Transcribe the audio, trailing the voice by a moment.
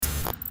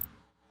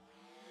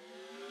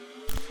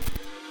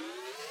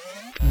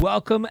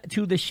Welcome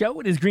to the show.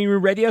 It is Green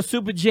Room Radio.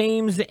 Super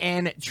James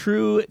and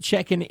True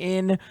checking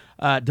in.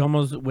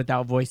 Domo's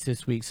without voice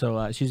this week,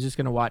 so she's just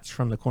gonna watch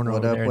from the corner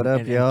over there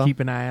and keep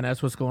an eye on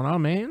us. What's going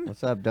on, man?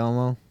 What's up,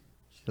 Domo?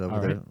 She's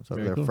over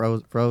there,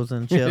 cool.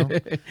 frozen, chill.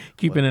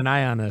 Keeping an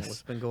eye on us.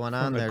 What's been going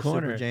on there,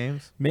 Super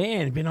James?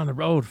 Man, been on the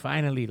road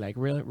finally, like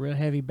real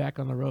heavy back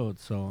on the road.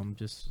 So I'm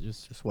just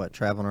what,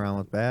 traveling around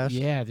with Bash?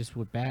 Yeah, just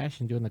with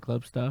Bash and doing the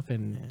club stuff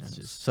and.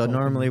 So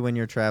normally when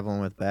you're traveling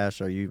with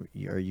Bash, are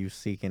you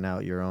seeking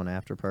out your own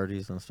after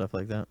parties and stuff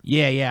like that?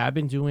 Yeah. I've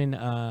been doing.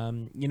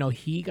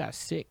 He got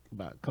sick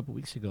about a couple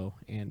weeks ago,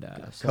 and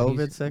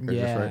COVID sick.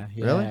 Or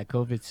really?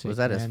 COVID sick. Was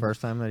that his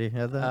first time that he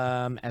had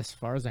that? As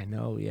far as I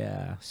know,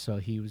 yeah. So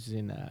he was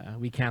in.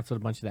 We canceled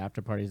a bunch of the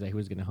after parties that he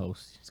was going to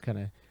host. He's kind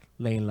of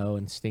laying low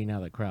and staying out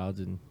of the crowds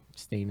and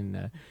staying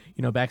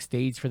in.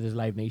 Backstage for this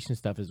Live Nation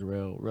stuff is a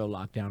real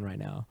lockdown right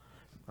now.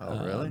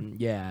 Oh, really?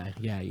 Yeah.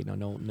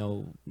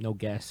 No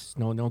guests,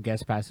 no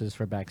guest passes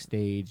for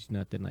backstage,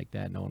 nothing like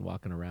that. No one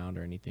walking around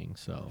or anything.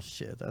 So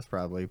shit, that's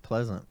probably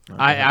pleasant.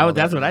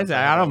 That's what I said.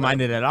 I don't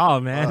mind it at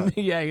all, man.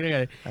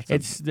 Yeah,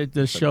 it's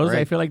the shows.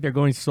 I feel like they're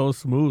going so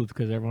smooth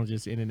because everyone's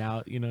just in and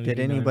out. Did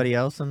anybody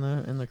else in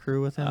the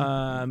crew with him?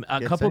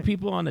 A couple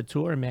people on the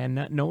tour,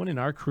 man. No one in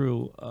our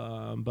crew,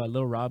 but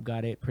Lil Rob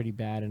got it pretty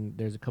bad, and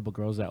there's a couple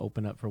girls that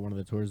opened up for one of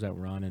the tours that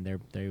we're on, and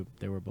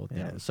they were both.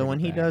 Yeah. So when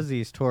he does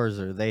these tours,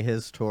 are they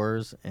his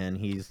tours, and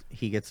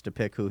he gets to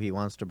pick who he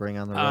wants to bring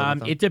on the road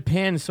with him? It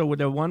depends. So with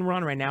the one we're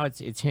on right now,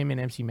 it's him and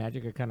MC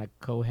Magic are kind of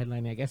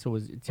co-headlining. I guess it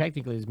was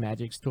technically his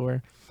Magic's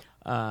tour,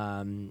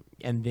 and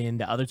then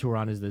the other tour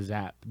on is the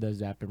Zap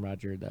and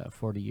Roger, the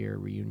 40-year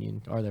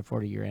reunion or the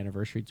 40-year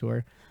anniversary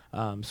tour.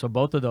 So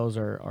both of those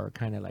are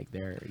kind of like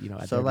their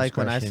at so their like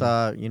discretion.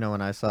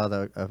 when I saw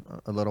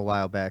a little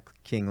while back,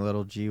 King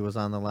Little G was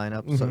on the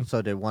lineup. Mm-hmm.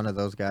 So did one of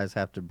those guys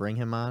have to bring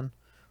him on?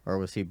 Or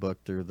was he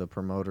booked through the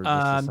promoter?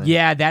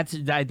 Yeah,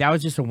 that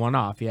was just a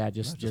one-off. Yeah,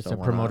 just a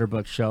promoter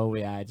book show.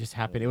 Yeah, it just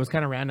happened. It was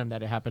kind of random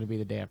that it happened to be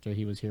the day after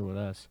he was here with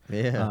us.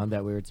 Yeah,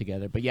 that we were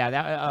together. But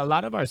yeah, a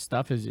lot of our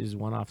stuff is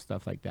one-off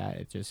stuff like that.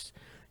 It just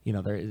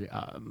there is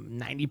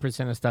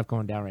 90% of stuff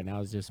going down right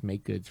now is just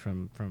make goods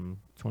from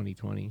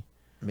 2020.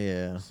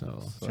 Yeah,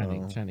 so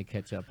trying to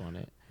catch up on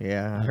it.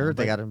 Yeah, I heard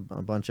they got a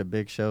bunch of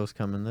big shows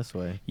coming this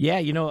way. Yeah,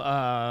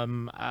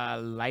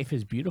 Life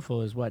is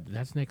Beautiful is what?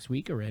 That's next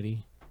week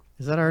already.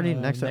 Is that already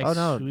next week? Oh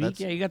no, week?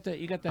 Yeah, you got that.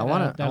 I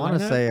want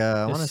to say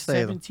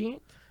 17th.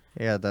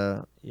 Yeah, Is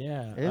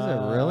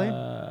it really?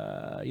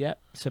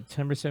 Yep,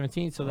 September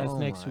 17th. So that's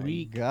next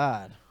week.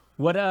 God.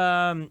 What?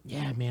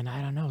 Yeah, man.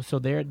 I don't know. So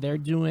they're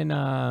doing.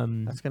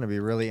 That's gonna be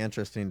really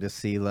interesting to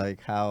see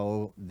like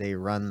how they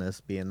run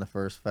this, being the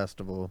first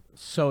festival.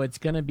 So it's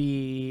gonna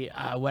be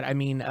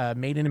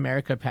Made in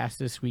America passed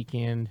this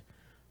weekend.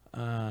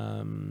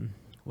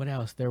 What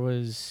else? There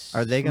was.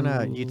 Are they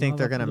gonna? You think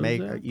they're gonna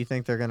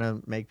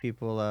make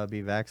people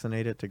be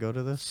vaccinated to go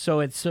to this?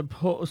 So it's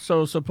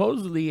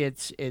supposedly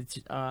it's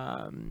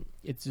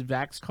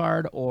Vax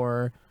card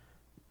or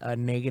a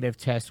negative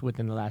test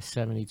within the last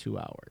 72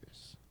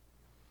 hours.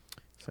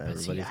 So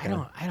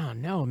I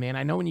don't know, man.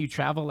 I know when you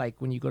travel, like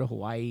when you go to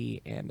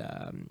Hawaii and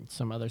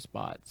some other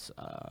spots,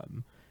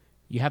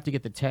 you have to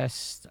get the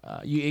test.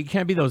 It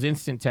can't be those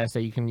instant tests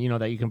that you can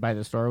buy at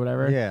the store or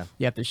whatever. Yeah.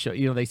 You have to show.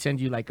 They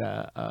send you like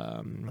a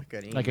a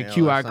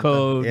QR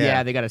code.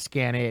 Yeah. They got to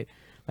scan it.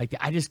 Like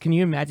can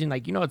you imagine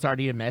it's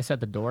already a mess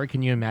at the door.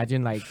 Can you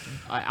imagine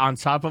on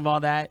top of all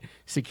that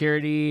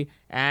security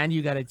and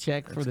you got to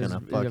check for the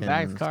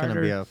Vax card? It's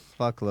gonna be a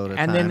fuckload of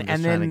time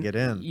trying to get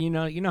in. You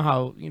know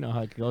how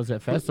it goes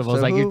at festivals.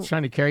 So you're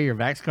trying to carry your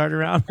Vax card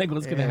around. Like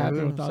what's gonna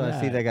happen with all that?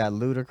 I see they got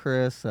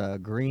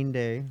Ludacris, Green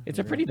Day. It's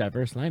a pretty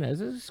diverse lineup.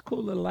 It's a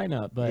cool little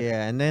lineup. But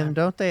yeah, and then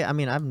don't they? I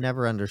mean, I've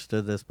never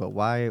understood this, but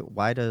why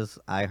does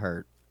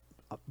iHeart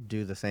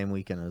do the same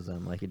weekend as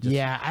them? Like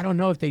I don't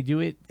know if they do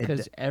it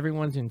because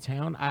everyone's in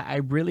town. I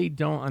really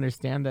don't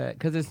understand that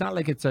because it's not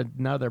like it's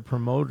another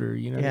promoter,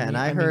 and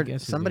I heard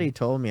somebody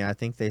told me, I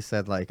think they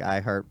said like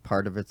iHeart,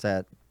 part of it's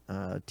at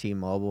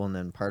T-Mobile and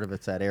then part of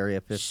it's at Area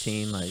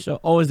 15. Like,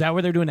 so is that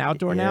where they're doing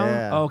outdoor now?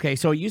 Yeah. Okay,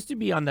 so it used to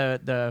be on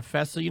the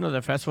festival,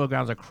 the festival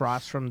grounds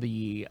across from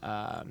the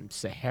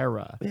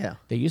Sahara. Yeah,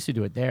 they used to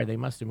do it there. They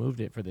must have moved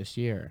it for this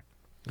year,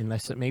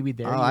 unless maybe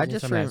they're using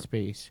some of that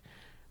space.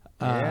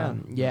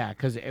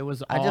 Because it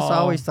was. I just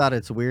always thought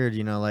it's weird,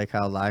 like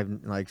how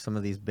like some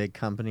of these big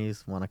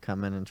companies want to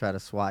come in and try to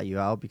swat you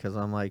out. Because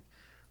I'm like,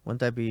 wouldn't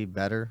that be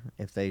better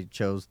if they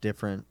chose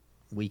different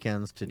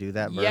weekends to do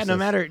that? Yeah, no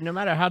matter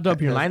how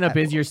dope your lineup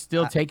is, you're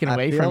still taken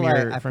away from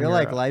your. I feel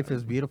like Life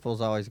is Beautiful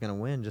is always going to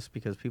win, just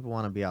because people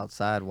want to be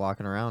outside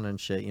walking around and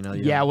shit.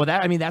 Yeah, well,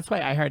 that's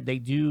why I heard they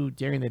do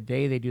during the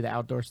day. They do the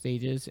outdoor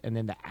stages, and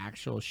then the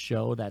actual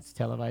show that's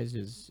televised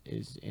is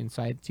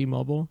inside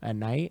T-Mobile at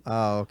night.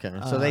 Oh, okay.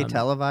 So they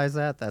televise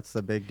that. That's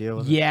the big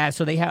deal. Yeah,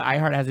 so they have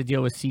iHeart has a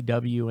deal with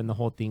CW, and the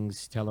whole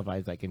thing's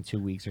televised like in 2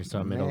 weeks or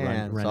something. It'll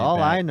run so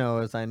all I know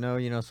is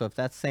So if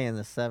that's saying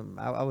the 7th,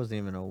 I wasn't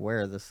even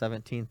aware of the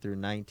 17th through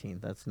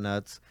 19th. That's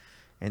nuts.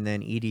 and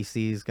then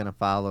EDC is gonna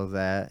follow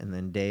that, and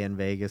then Day in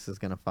Vegas is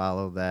gonna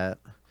follow that.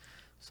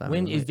 So I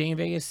When mean, is Day in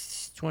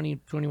Vegas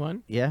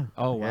 2021? yeah,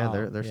 Oh yeah,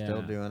 wow. they're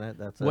still Yeah. doing it.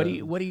 That's What do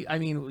you I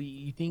mean,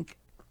 you think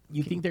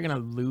they're going to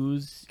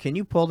lose Can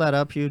you pull that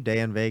up, Hugh? Day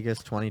in Vegas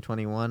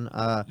 2021.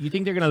 you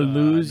think they're going to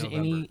lose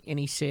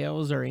any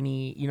sales or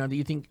any, do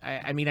you think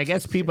I mean, I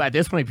guess people at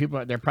this point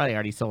they're probably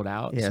already sold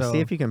out. Yeah, So see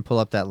if you can pull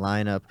up that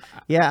lineup.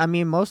 Yeah, I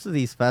mean, most of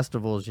these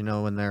festivals,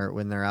 when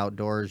they're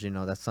outdoors,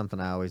 that's something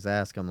I always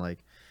ask. I'm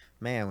like,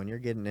 man, when you're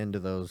getting into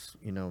those,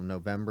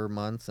 November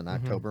months and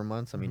October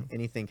months, I mean,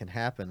 anything can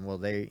happen. Well,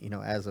 they,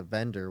 as a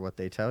vendor, what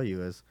they tell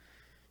you is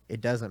it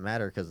doesn't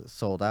matter because it's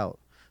sold out.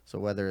 So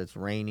whether it's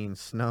raining,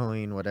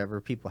 snowing, whatever,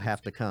 people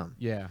have to come.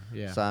 yeah,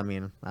 yeah. So I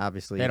mean,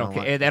 obviously They you don't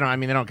want- care. They don't. I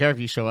mean, they don't care if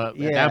you show up. At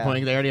that Yeah.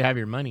 point, they already have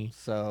your money.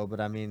 So,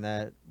 but I mean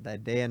that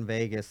Day in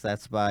Vegas,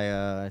 that's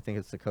by I think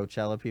it's the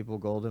Coachella people,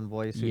 Golden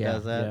Voice, who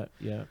does that.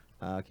 Yeah.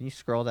 Can you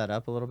scroll that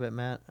up a little bit,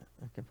 Matt?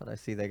 Okay, but I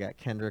see they got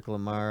Kendrick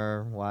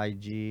Lamar,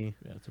 YG,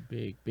 Yeah, it's a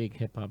big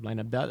hip hop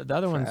lineup. The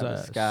other one's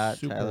Travis Scott,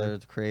 super Tyler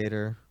the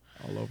Creator.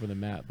 all over the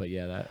map. But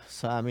yeah, that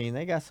So I mean,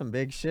 they got some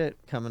big shit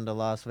coming to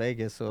Las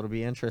Vegas. So it'll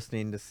be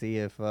interesting to see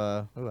if.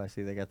 I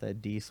see they got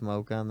that D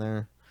Smoke on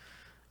there.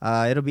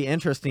 It'll be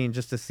interesting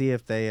just to see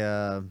if they,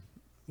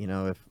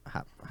 if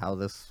how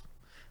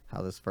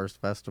this first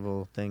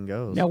festival thing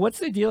goes. now. What's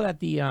the deal at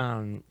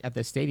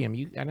the stadium?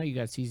 I know you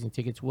got season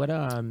tickets. What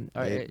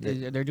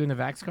they're doing the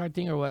Vax card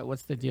thing or what?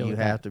 What's the deal? You with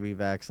have that? to be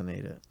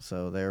vaccinated,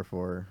 so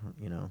therefore,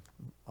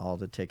 all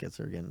the tickets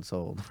are getting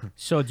sold.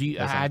 So do you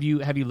That's have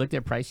you looked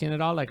at pricing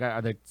at all? Like,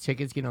 are the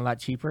tickets getting a lot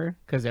cheaper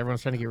because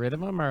everyone's trying to get rid of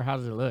them, or how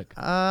does it look?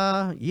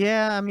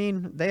 Yeah, I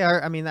mean they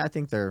are. I mean, I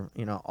think they're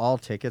all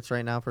tickets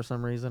right now for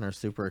some reason are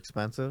super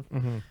expensive,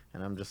 and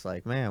I'm just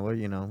like, man,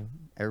 well,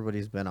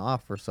 everybody's been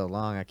off for so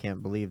long. I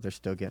can't believe they're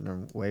still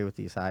getting away with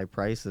these high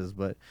prices.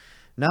 But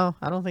no,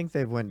 I don't think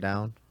they've went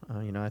down.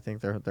 I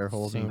think they're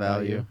holding Same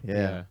value. value.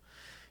 Yeah.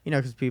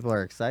 Because people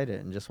are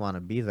excited and just want to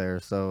be there.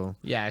 So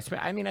Yeah,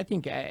 I mean, I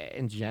think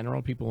in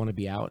general, people want to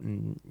be out,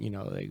 and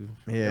like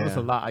it was Yeah.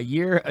 a lot. A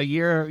year,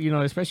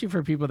 especially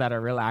for people that are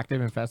real active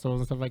in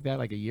festivals and stuff like that.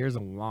 Like a year is a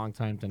long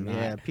time to not.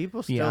 yeah,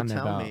 people be still on and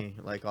tell about. me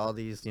like all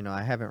these.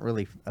 I haven't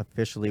really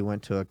officially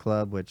went to a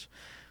club. Which,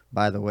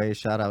 by the way,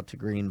 shout out to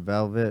Green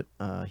Velvet.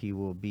 He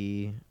will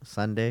be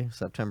Sunday,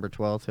 September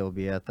 12th. He'll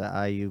be at the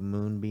IU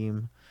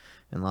Moonbeam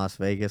in Las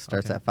Vegas.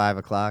 Starts Okay. at 5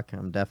 o'clock.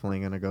 I'm definitely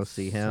gonna go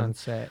see him.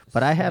 Sunset.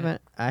 But I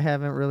Sunset.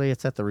 haven't really.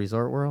 It's at the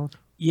Resort World.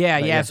 Yeah,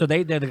 But yeah. yeah. So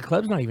the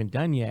club's not even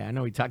done yet. I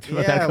know we talked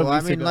about that. A Yeah, couple well, I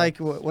weeks mean, ago. like,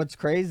 what's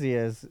crazy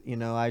is,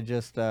 I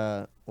just,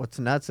 what's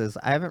nuts is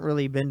I haven't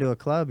really been to a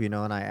club, and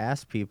I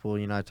asked people,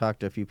 I talked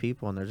to a few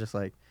people, and they're just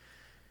like,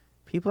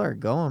 people are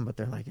going, but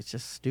they're like, it's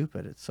just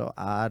stupid. It's so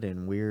odd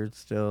and weird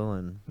still,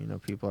 and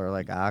people are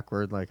like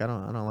awkward. Like, I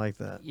don't like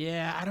that.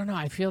 Yeah, I don't know.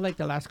 I feel like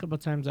the last couple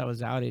of times I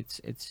was out,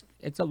 it's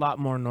a lot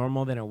more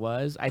normal than it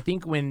was. I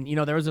think when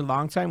there was a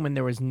long time when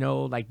there was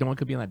no no one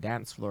could be on a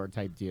dance floor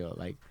type deal.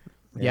 Like,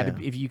 Yeah.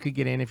 if you could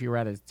get in if you were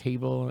at a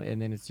table,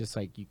 and then it's just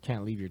like you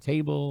can't leave your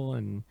table,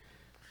 and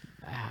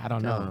I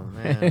don't know. Oh,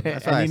 man.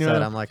 That's why I And,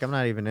 said I'm like, I'm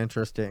not even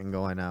interested in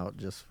going out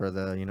just for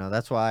the,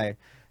 that's why,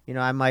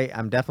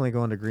 I'm definitely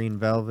going to Green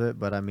Velvet,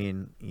 but I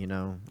mean,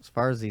 as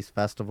far as these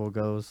festival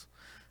goes,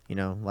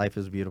 Life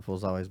is Beautiful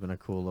has always been a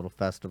cool little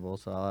festival,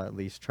 so I'll at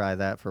least try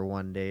that for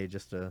one day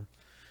just to,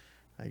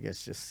 I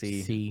guess, just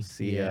see.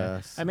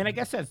 Yeah. I mean, I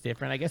guess that's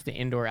different. I guess the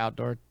indoor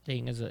outdoor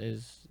thing is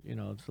it's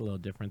a little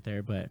different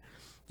there, but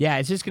yeah,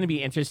 it's just gonna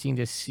be interesting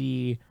to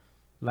see.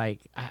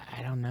 Like,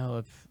 I don't know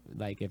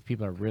if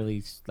people are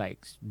really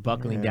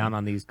buckling Yeah. down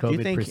on these Do you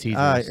COVID think,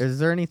 procedures. is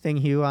there anything,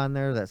 Hugh, on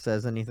there that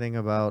says anything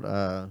about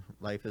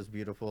Life is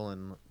Beautiful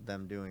and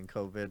them doing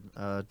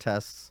COVID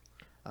tests?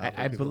 for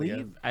I people to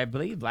get?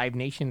 believe Live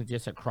Nation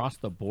just across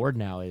the board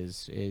now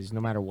is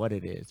no matter what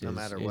it is. No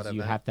matter what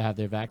you event. have to have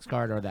their Vax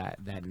card or that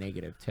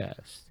negative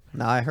test.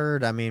 Now I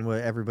heard. I mean,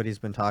 what everybody's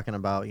been talking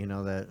about.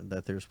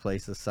 That there's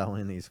places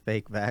selling these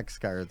fake Vax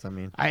cards. I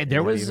mean, There have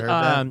you was heard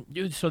that?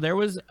 dude. So there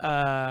was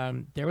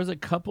a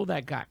couple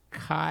that got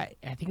caught.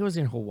 I think it was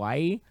in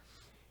Hawaii,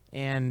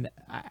 and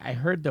I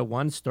heard the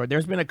one story.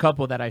 There's been a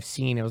couple that I've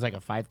seen. It was like a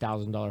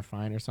 $5,000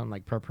 fine or something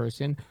like per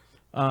person.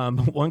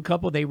 One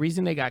couple,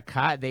 reason they got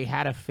caught, they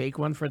had a fake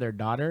one for their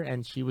daughter,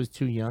 and she was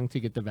too young to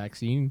get the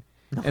vaccine,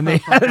 and they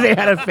had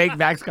a fake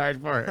Vax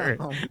card for her.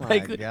 Oh my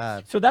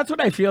God. So that's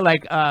what I feel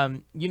like.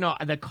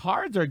 The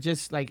cards are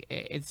just like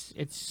it's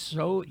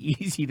so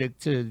easy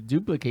to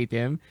duplicate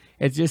them.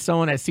 It's just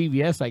someone at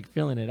CVS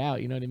filling it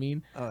out. You know what I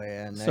mean? Oh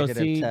yeah, So negative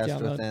see, test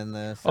download- within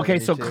the. Okay,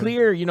 so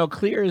 72.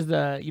 Clear is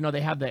the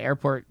they have the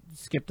airport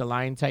skip the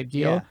line type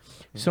deal. Yeah.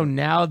 So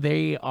now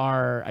they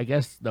are, I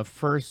guess, the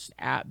first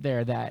app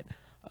there that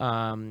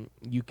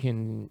you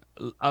can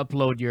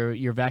upload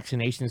your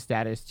vaccination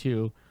status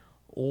to,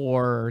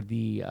 or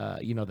the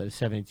the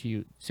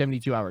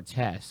 72 hour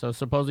test. So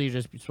supposedly you're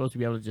just supposed to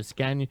be able to just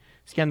scan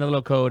the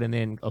little code and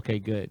then okay,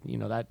 good.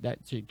 That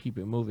should keep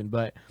it moving.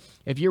 But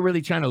if you're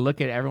really trying to look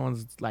at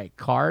everyone's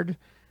card,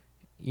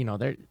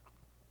 they're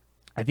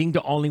I think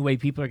the only way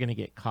people are gonna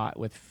get caught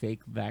with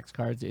fake vax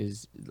cards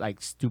is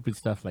like stupid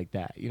stuff like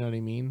that. You know what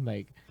I mean?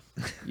 Like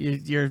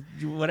you're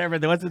whatever.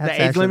 What's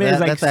the age limit is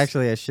like that's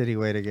actually a shitty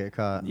way to get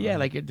caught. yeah,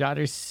 like your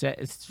daughter's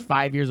is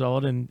 5 years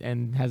old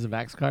and has a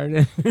vax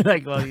card.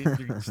 Like, well,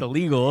 it's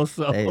illegal.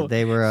 So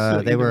they were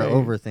so they were either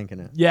way.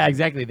 overthinking it. Yeah,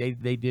 exactly.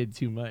 They did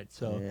too much.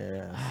 So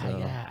Yeah, so.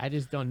 yeah, I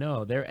just don't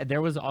know.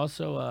 There was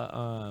also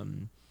a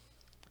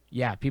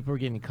yeah, people were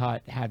getting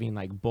caught having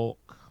like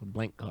bulk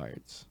blank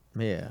cards.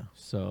 Yeah,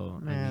 So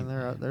man,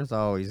 there's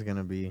always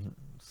gonna be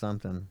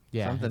something,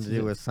 Yeah, something it's to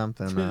do with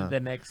something. the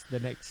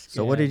next.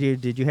 So what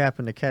did you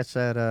happen to catch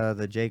that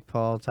the Jake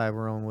Paul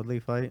Tyrone Woodley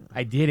fight?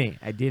 I didn't.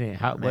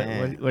 How?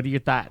 Man. What are your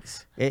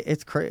thoughts?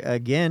 It's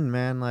again,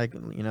 man. Like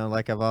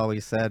like I've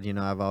always said,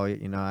 I've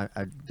always, I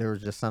there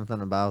was just something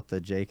about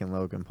the Jake and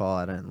Logan Paul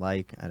I didn't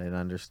like. I didn't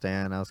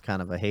understand. I was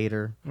kind of a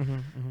hater.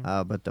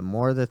 But the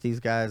more that these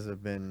guys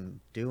have been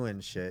doing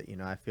shit,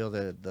 I feel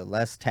that the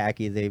less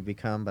tacky they've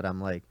become. But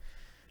I'm like,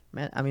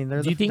 man, I mean,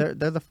 they're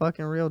the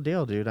fucking real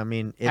deal, dude. I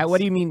mean, What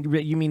do you mean?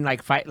 You mean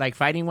like fighting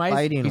wise?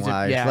 fighting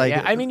wise? Yeah, like,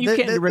 yeah. I mean, you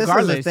can't. This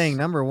Regardless. is the thing.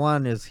 Number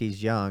one is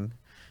he's young.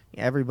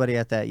 Everybody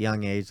at that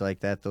young age like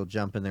that, they'll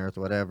jump in there with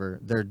whatever.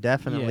 They're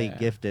definitely Yeah.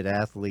 gifted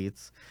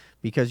athletes.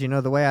 Because,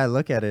 the way I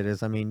look at it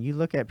is, I mean, you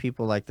look at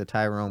people like the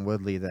Tyrone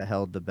Woodley that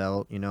held the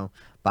belt,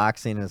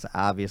 boxing is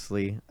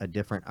obviously a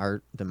different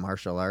art than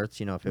martial arts.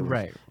 If it was,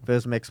 Right. if it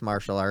was mixed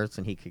martial arts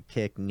and he could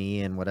kick,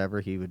 knee, and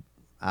whatever, he would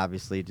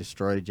obviously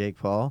destroy Jake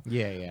Paul.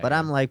 Yeah. But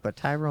I'm like, but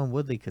Tyrone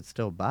Woodley could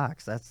still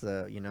box. That's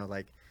the,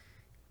 like,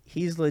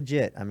 he's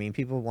legit. I mean,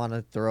 people want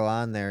to throw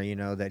on there,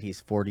 that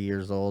he's 40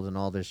 years old and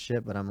all this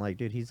shit. But I'm like,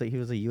 dude, he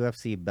was a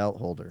UFC belt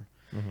holder,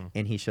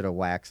 and he should have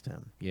waxed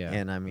him. Yeah.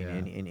 And I mean,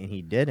 Yeah. and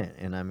he didn't.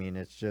 And I mean,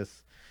 it's just.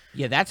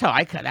 Yeah, that's what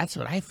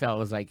I felt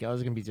was like I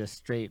was gonna be just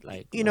straight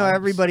like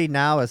Everybody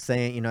now is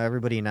saying,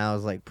 everybody now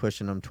is like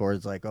pushing him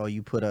towards like, oh,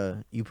 you put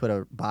a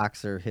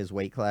boxer his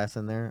weight class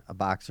in there, a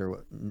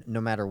boxer,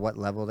 no matter what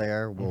level they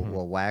are,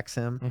 will wax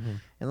him.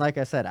 And like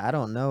I said, I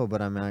don't know,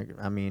 but I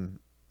mean,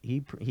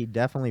 he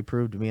definitely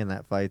proved to me in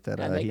that fight that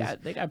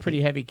they got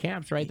pretty heavy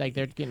camps, right? Like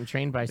they're getting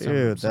trained by some.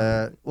 Dude,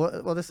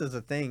 well, this is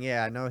the thing.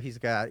 Yeah, I know he's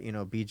got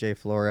BJ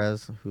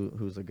Flores,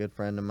 who's a good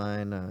friend of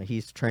mine.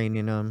 He's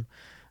training him.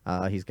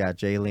 He's got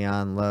Jay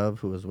Leon Love,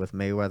 who was with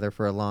Mayweather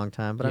for a long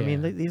time. But I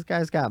mean, these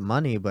guys got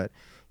money. But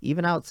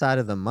even outside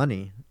of the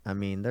money, I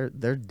mean,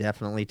 they're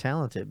definitely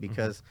talented.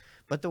 Because,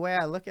 but the way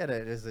I look at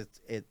it is,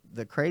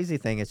 the crazy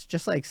thing. It's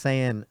just like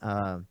saying,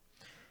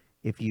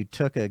 if you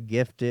took a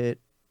gifted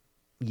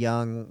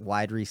young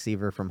wide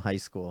receiver from high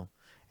school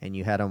and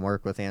you had him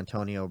work with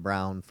Antonio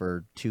Brown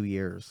for 2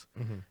 years,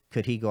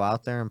 could he go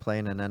out there and play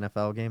in an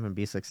NFL game and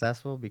be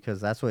successful?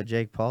 Because that's what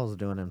Jake Paul's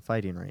doing in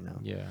fighting right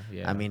now. Yeah.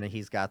 I mean,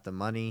 he's got the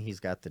money,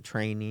 he's got the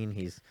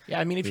training,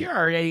 I mean, if you're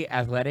already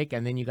athletic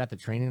and then you got the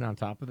training on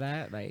top of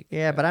that, like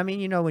yeah. But I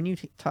mean, when you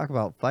talk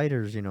about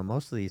fighters,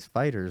 most of these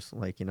fighters,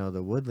 like the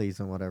Woodleys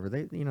and whatever,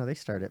 they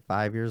start at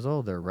 5 years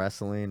old. They're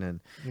wrestling, and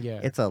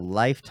it's a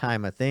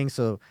lifetime of thing.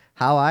 So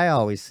how I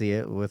always see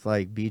it with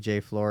like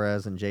BJ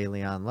Flores and Jay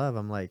Leon Love,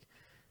 I'm like,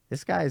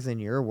 this guy's in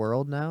your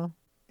world now,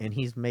 and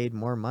he's made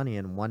more money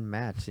in one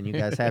match than you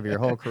guys have your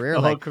whole career.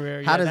 The like, whole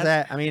career, how yeah, does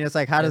that? I mean, it's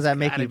like, how does that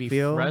make you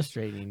feel?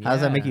 Frustrating. How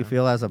does that make you yeah.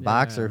 feel as a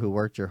boxer Yeah. who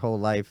worked your whole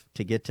life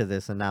to get to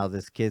this, and now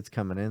this kid's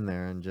coming in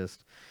there and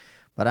just.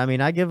 But I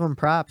mean, I give him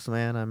props,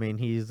 man. I mean,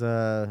 he's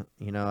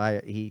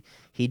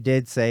he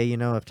did say,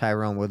 if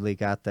Tyrone Woodley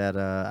got that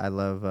I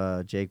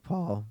love Jake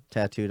Paul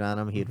tattooed on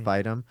him, he'd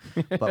fight him.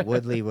 But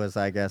Woodley was,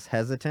 I guess,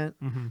 hesitant.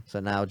 So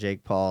now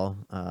Jake Paul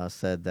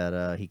said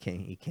that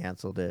he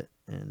canceled it,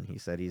 and he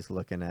said he's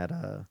looking at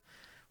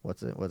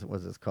what's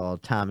it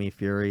called? Tommy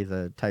Fury,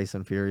 the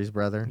Tyson Fury's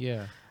brother.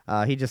 Yeah.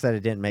 He just said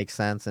it didn't make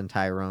sense, and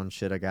Tyrone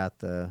should have got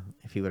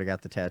if he would have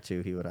got the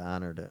tattoo, he would have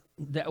honored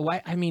it.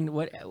 Why? I mean,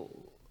 what?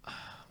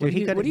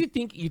 Dude, What do you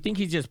think? You think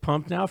he's just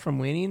pumped now from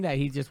winning that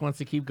he just wants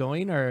to keep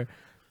going, or?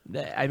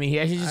 I mean,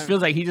 he just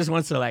feels like he just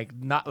wants to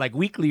not like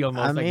weekly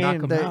almost knock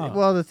him out.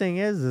 Well, the thing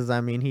is I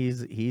mean,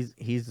 he's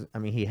I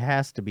mean, he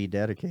has to be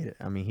dedicated.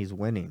 I mean, he's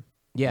winning.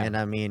 Yeah. And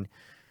I mean,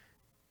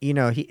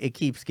 it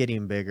keeps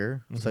getting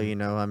bigger. So,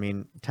 I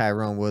mean,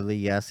 Tyrone Woodley,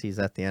 yes, he's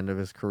at the end of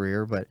his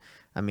career, but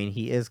I mean,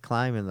 he is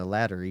climbing the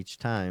ladder each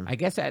time. I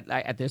guess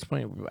at this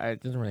point,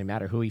 it doesn't really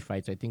matter who he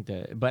fights. I think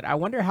but I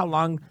wonder how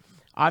long.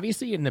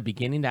 Obviously, in the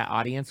beginning, that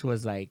audience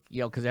was like,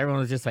 because everyone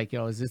was just like,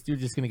 is this dude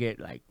just gonna get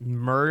like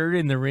murdered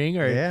in the ring?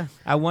 Or yeah.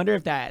 I wonder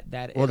if that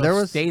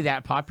it'll stay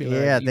that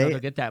popular. Yeah, they'll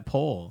get that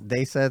poll.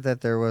 They said that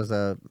there was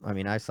I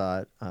mean, I saw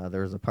it.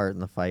 There was a part in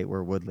the fight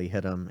where Woodley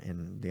hit him,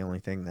 and the only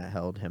thing that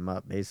held him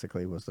up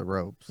basically was the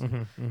ropes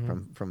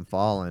from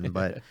falling.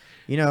 But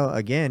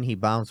again, he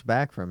bounced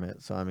back from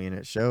it. So I mean,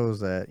 it shows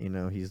that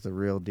he's the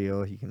real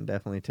deal. He can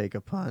definitely take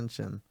a punch,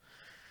 and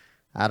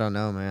I don't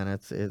know, man.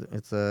 It's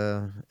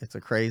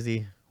a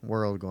crazy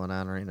world going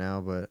on right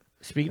now. But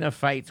speaking of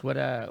fights, what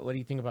do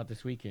you think about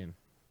this weekend?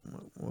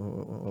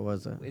 What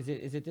was it?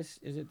 Is it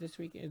this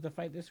weekend? Is the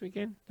fight this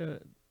weekend?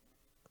 The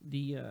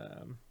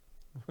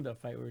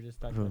fight we were just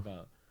talking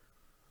about.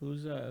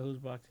 Who's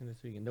boxing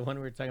this weekend? The one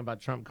we were talking about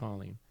Trump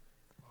calling.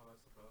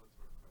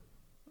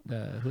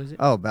 The who is it?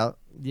 Oh,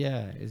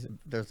 Yeah, is it?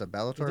 there's a Is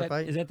Bellator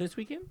fight. that this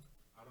weekend?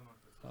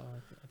 Oh,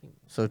 I think.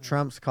 So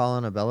Trump's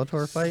calling a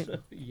Bellator fight.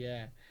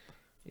 Yeah.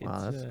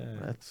 Wow,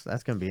 It's,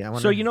 that's gonna be. I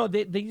wonder, so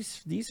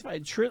these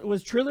fights.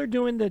 Was Triller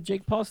doing the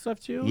Jake Paul stuff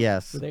too?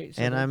 yes, So and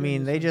they're I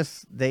mean doing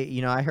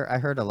they I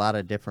heard a lot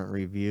of different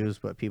reviews,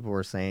 but people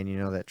were saying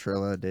that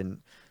Trilla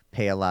didn't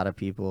pay a lot of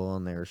people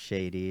and they were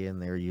shady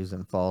and they were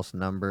using false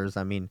numbers.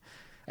 I mean,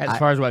 as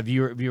far as what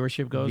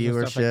viewership goes,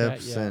 and stuff like that?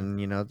 viewerships Yeah.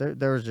 and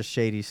there was just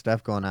shady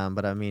stuff going on.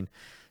 But I mean,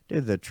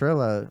 dude, the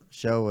Trilla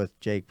show with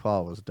Jake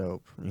Paul was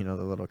dope. The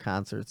little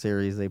concert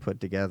series they put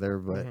together,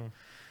 but. Mhm.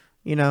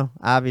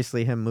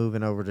 Obviously him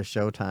moving over to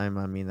Showtime,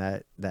 I mean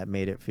that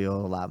made it feel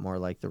a lot more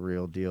like the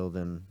real deal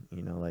than,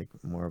 like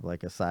more of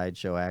like a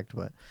sideshow act.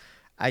 But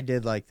I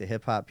did like the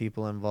hip hop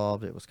people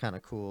involved. It was kind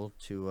of cool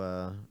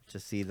to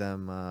see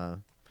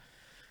them.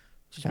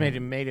 Just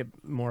made it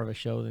more of a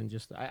show than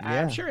just.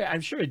 Yeah.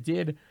 I'm sure it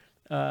did.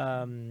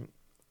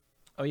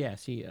 Oh yeah.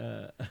 See.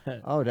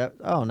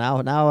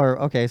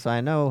 Okay. So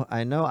I know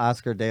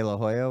Oscar De La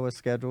Hoya was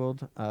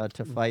scheduled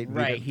to fight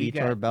Right.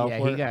 Vitor Belfort.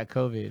 Yeah, he got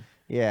COVID.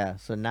 Yeah,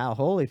 so now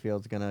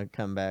Holyfield's gonna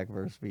come back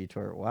versus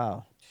Vitor.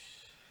 Wow,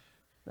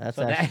 that's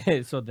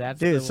actually, So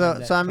that's dude. the one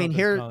that So I mean, Trump is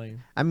here,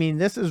 calling. I mean,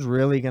 this is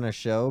really gonna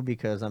show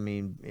because I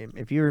mean,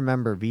 if you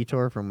remember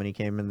Vitor from when he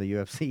came in the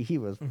UFC, he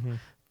was Mhm.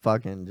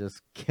 fucking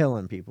just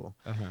killing people,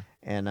 Uh-huh.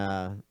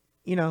 and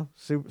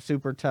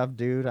super tough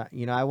dude.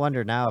 I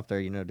wonder now if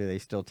they're do they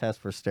still test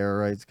for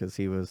steroids because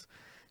he was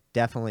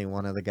definitely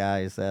one of the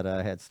guys that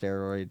had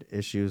steroid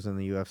issues in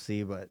the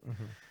UFC, but.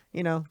 Mhm.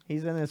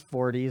 He's in his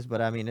 40s,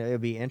 but I mean, it would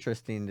be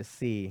interesting to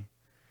see.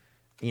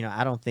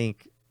 I don't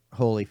think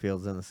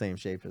Holyfield's in the same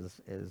shape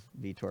as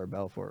Vitor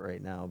Belfort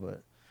right now,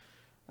 but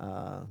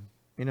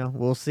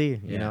we'll see.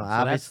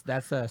 Yeah. So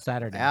that's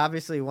Saturday.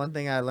 Obviously, one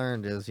thing I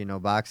learned is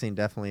boxing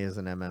definitely is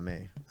an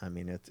MMA. I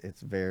mean,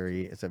 it's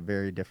a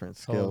very different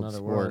Whole skilled nother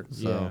sport. world.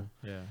 So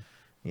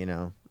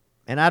Yeah.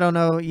 and I don't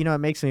know. It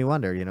makes me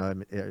wonder.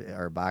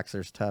 Are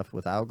boxers tough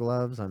without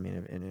gloves? I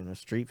mean, in a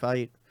street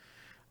fight,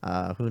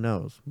 who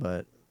knows?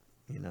 But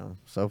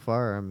so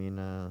far, I mean,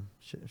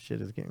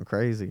 shit is getting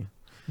crazy.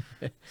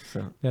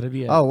 So, That'll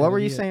be. what were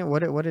you saying?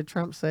 What did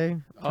Trump say?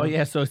 Oh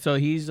yeah, so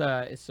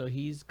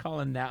he's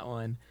calling that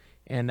one,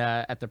 and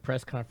at the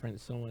press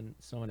conference,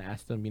 someone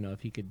asked him,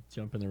 if he could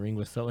jump in the ring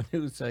with someone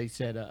who, so he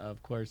said,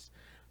 of course,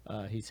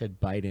 he said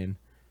Biden.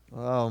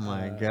 Oh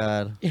my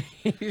God!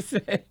 He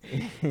said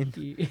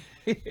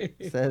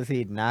Says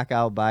he'd knock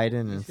out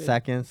Biden in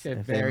seconds.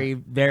 said very,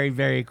 very,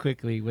 very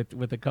quickly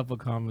with a couple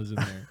commas in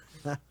there.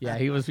 Yeah,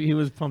 he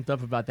was pumped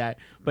up about that,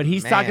 but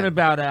he's talking Man.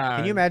 about.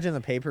 Can you imagine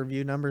the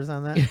pay-per-view numbers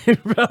on that?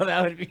 Bro,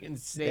 that would be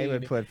insane. They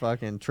would put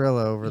fucking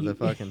Trilla over the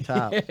fucking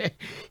top.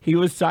 He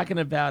was talking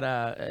about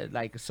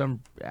like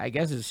I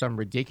guess it's some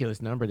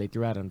ridiculous number they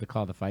threw at him to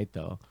call the fight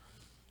though.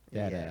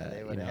 That, Yeah,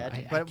 they would you know, have had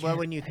I to. But can't-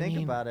 when you I think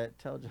mean- about it,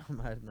 tell Joe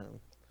Biden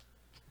no.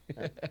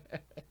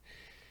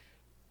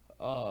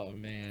 Oh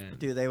man,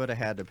 Dude, they would have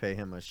had to pay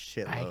him a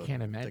shitload. I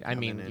can't imagine. to I come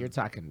mean, in. you're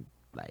talking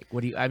like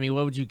what do you? I mean,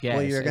 what would you guess?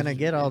 Well, you're gonna As-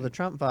 get all the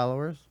Trump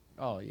followers.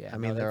 Oh yeah, I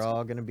mean, no, they're that's-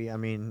 all gonna be. I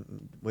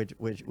mean, which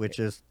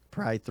is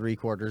probably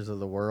 3/4 of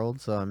the world.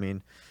 So I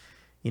mean,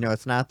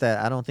 it's not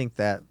that. I don't think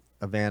that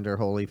Evander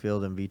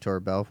Holyfield and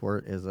Vitor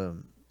Belfort is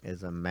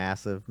a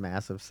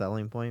massive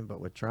selling point. But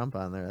with Trump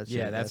on there,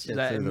 Yeah, that shit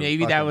that, through the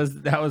maybe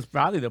fucking- that was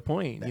probably the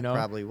point. that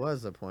probably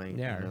was the point.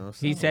 Yeah,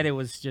 he so said it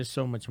was just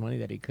so much money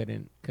that he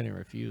couldn't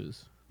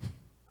refuse.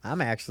 I'm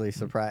actually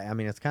surprised. I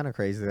mean, it's kind of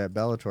crazy that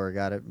Bellator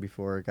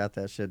got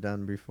that shit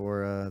done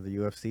before the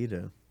UFC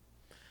did.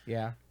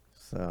 Yeah,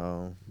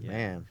 So Yeah.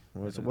 man,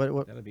 what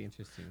that'll be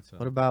interesting. So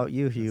what about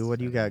you, Hugh? That's What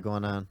do you got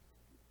going on?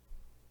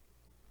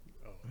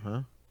 Oh,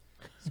 Huh?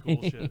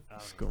 school shit. I don't know.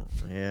 School.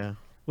 Yeah.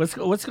 what's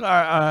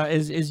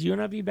is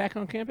UNLV back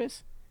on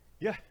campus?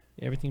 Yeah.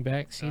 Everything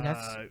back? See,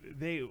 that's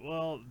we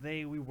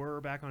were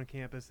back on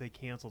campus. They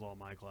canceled all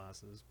my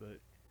classes, but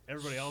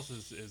everybody else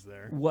is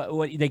there.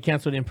 what they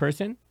canceled in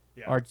person.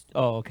 Yeah. Or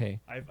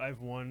okay.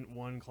 I've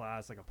one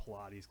class, like a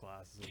Pilates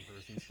class, is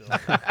in person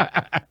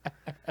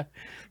still.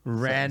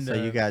 Random.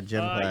 So you got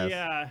gym class.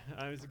 Yeah,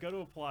 I was go to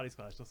a Pilates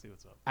class. You'll see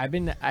what's up.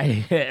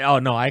 Oh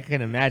no, I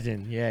can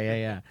imagine.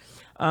 Yeah.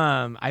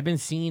 I've been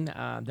seeing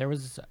there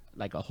was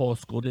like a whole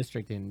school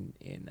district in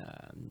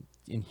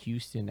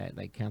Houston that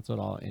like canceled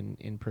all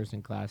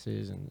in-person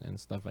classes and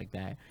stuff like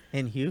that.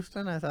 In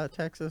Houston, I thought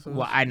Texas was.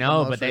 Well, I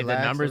know, the most but the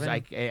relaxed numbers, of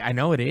any. I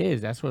know it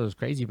is. That's what was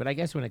crazy. But I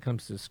guess when it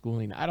comes to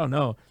schooling, I don't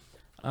know.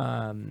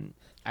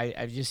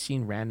 I've just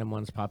seen random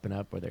ones popping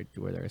up where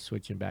they're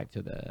switching back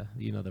to the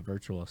the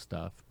virtual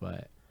stuff.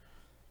 But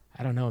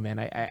I don't know, man.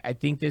 I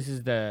think this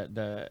is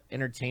the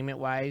entertainment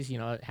wise,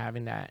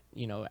 having that,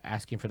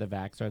 asking for the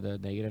vax or the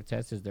negative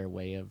test is their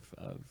way of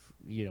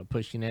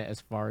pushing it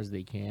as far as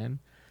they can.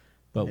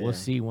 But we'll Yeah.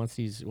 see once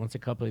a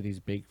couple of these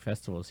big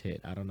festivals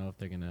hit. I don't know if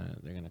they're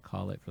gonna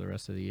call it for the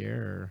rest of the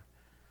year or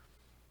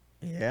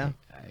Yeah.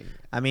 I,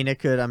 I mean, it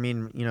could. I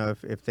mean,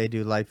 if they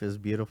do Life is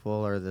Beautiful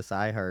or this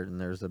iHeart and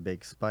there's a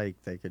big spike,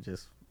 they could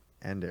just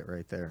end it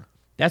right there.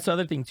 that's the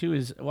other thing too.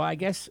 Is well, I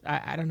guess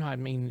I don't know. I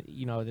mean,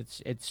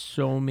 it's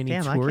so many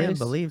Damn, I can't tourists.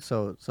 believe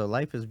so.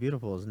 Life is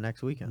Beautiful is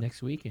next weekend.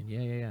 Next weekend,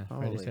 yeah.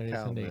 Friday, Holy Saturday,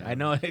 cow, Sunday. man. I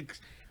know.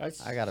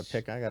 It's, I gotta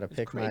pick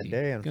my crazy.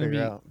 day and It's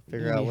gonna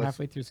figure be out what's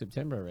halfway through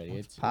September already.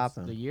 what's It's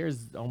poppin'. the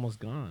year's almost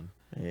gone.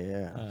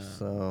 Yeah.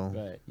 So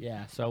But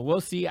yeah, so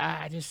we'll see.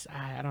 I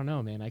don't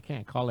know, man. I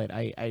can't call it.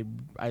 I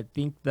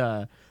think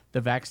the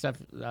vac stuff,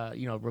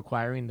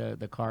 requiring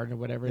the card or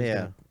whatever, is Yeah.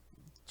 gonna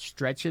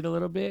stretch it a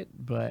little bit,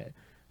 but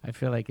I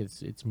feel like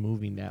it's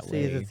moving that see,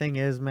 way. the thing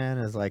is, man,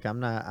 is like I'm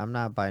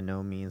not by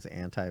no means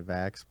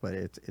anti-vax,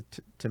 but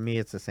to me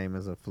it's the same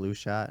as a flu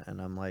shot,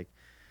 and I'm like,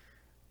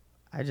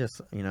 I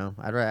just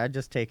I'd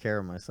just take care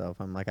of myself.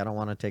 I'm like, I don't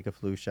want to take a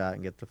flu shot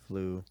and get the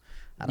flu.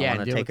 I don't Yeah,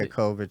 want and to deal take a with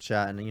it. COVID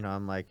shot, and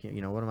I'm like,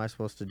 what am I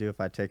supposed to do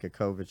if I take a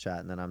COVID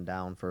shot and then I'm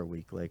down for a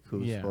week? Like,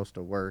 who's Yeah. supposed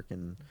to work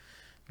and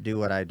do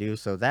what I do?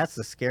 So that's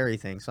the scary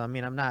thing. So I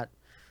mean, I'm not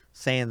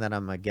saying that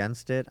I'm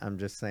against it. I'm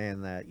just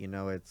saying that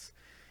it's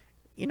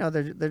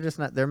they're just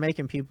not, they're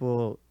making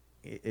people,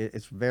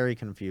 it's very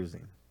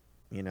confusing.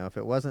 If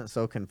it wasn't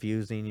so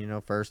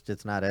confusing, first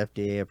it's not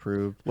FDA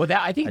approved. Well,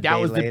 I think a that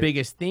day was the later-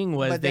 biggest thing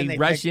was But they then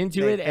rushed fix-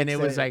 into they it and it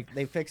fixed was like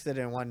they fixed it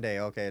in one day.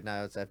 Okay,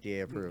 now it's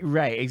FDA approved.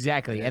 right,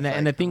 exactly. And And it's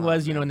and the like, thing come on,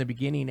 was, in man. the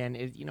beginning, and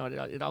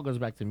it all goes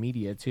back to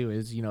media too.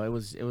 Is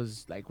it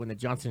was like when the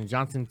Johnson and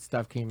Johnson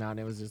stuff came out,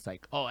 it was just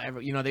like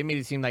they made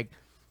it seem like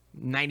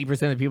 90% of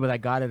the people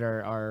that got it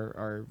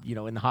are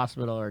in the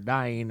hospital or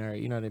dying or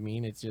you know what I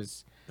mean. It's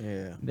just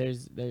Yeah.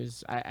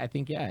 I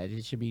think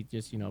it should be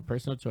just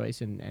personal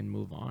choice and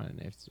move on.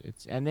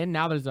 It's and then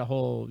now there's a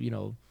whole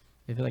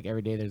I feel like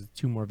every day there's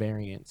 2 more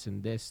variants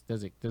and does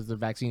the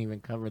vaccine even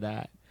cover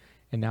that?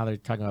 And now they're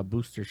talking about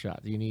booster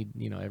shots. You need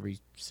every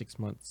 6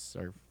 months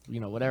or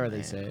whatever they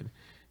Man. said.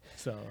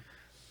 So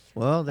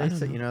Well, I they don't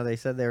said know. they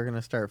said they were going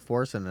to start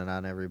forcing it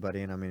on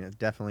everybody, and I mean it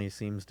definitely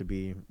seems to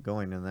be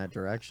going in that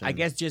direction. I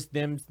guess just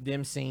them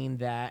saying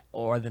that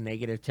or the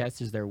negative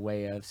test is their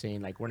way of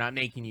saying like we're not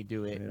making you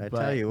do it. Dude, I but-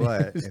 tell you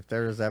what, if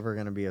there was ever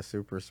going to be a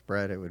super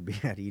spread, it would be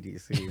at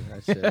EDC.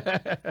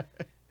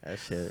 That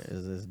shit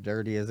is as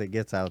dirty as it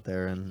gets out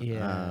there, and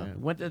yeah.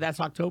 That's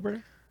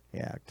October.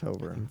 yeah,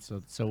 October. And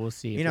so we'll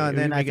see. And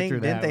then I think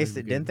didn't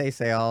didn't they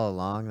say all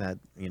along that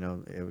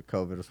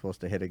COVID was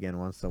supposed to hit again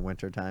once the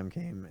winter time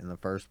came in the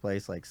first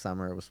place, like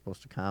summer it was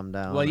supposed to calm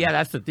down. Well, yeah,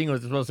 that's the thing. It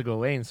was supposed to go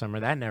away in summer.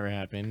 That never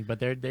happened. But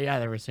they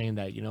were saying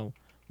that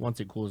once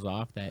it cools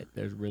off, that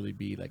there's really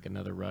be like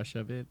another rush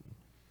of it.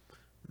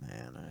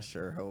 Man, I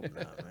sure hope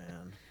not,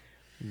 man.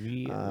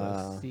 We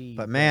will see.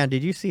 But man,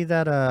 did you see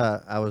that?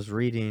 I was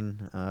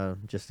reading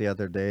just the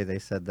other day. They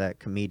said that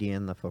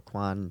comedian, the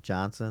Faquan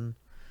Johnson,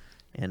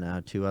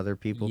 and 2 other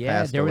people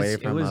passed away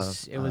from a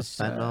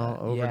fentanyl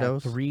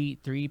overdose. Yeah,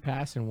 three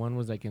passed, and one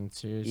was like in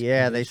serious.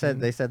 Yeah, condition.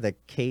 they said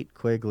that Kate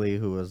Quigley,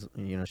 who was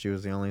she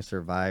was the only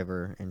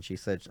survivor, and she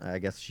said I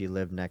guess she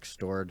lived next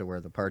door to where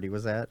the party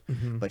was at,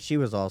 Mhm. but she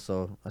was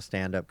also a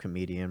stand-up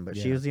comedian, but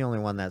she Yeah. was the only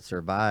one that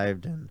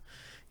survived, and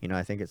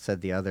I think it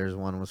said the others,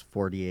 one was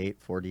 48,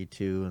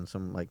 42, and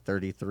some like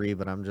 33,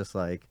 but I'm just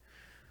like,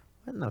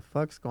 what in the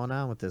fuck's going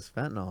on with this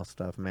fentanyl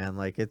stuff, man?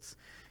 Like it's,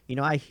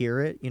 I hear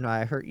it,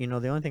 I heard, the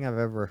only thing I've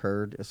ever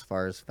heard as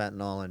far as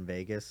fentanyl in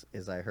Vegas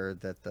is I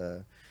heard that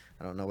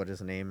I don't know what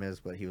his name is,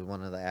 but he was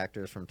one of the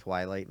actors from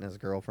Twilight, and his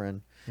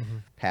girlfriend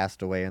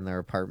passed away in their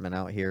apartment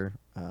out here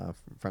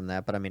from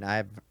that. But I mean,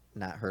 I've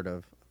not heard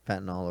of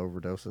fentanyl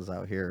overdoses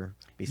out here.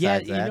 Yeah,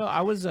 Besides that,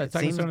 I was talking to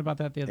seems- someone about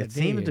that the other it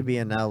day. seems to be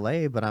in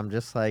LA, but I'm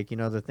just like,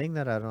 the thing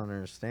that I don't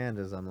understand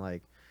is I'm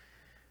like,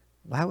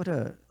 why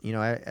would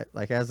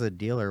like as a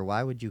dealer,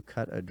 why would you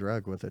cut a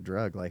drug with a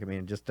drug? Like, I mean,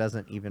 it just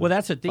doesn't even. Well,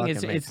 that's the thing. fucking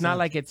It's make it's not sense.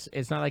 like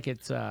it's not like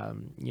it's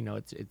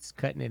it's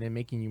cutting it and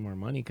making you more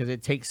money because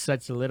it takes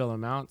such a little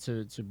amount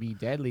to be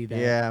deadly. That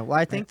Yeah, well,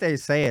 I think they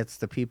say it's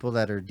the people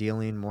that are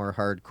dealing more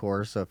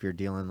hardcore. So if you're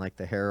dealing like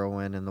the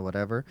heroin and the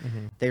whatever,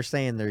 they're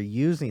saying they're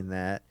using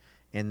that,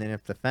 and then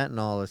if the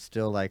fentanyl is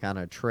still like on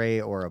a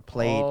tray or a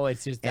plate, Oh,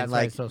 it's just that's and why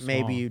like it's so small.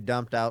 maybe you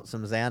dumped out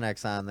some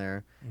Xanax on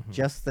there, Mhm.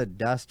 just the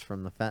dust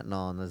from the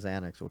fentanyl and the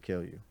Xanax will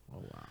kill you. Oh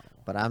wow.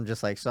 But I'm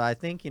just like, so I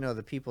think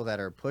the people that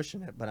are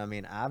pushing it, but I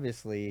mean,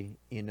 obviously,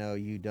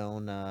 you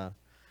don't. I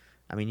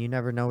mean, you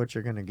never know what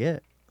you're gonna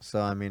get.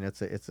 So I mean,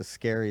 it's a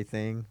scary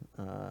thing.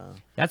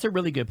 That's a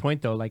really good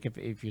point though. Like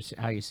if you're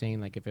how you're saying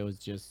like if it was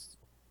just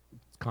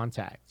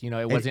contact,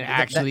 it wasn't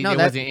actually no, it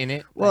that- wasn't in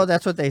it. Well, Like,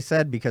 that's what they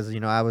said because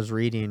I was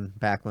reading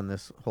back when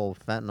this whole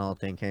fentanyl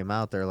thing came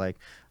out. They're like,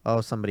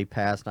 oh, somebody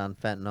passed on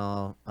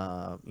fentanyl,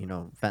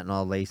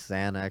 fentanyl laced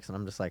Xanax, and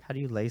I'm just like, how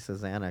do you lace a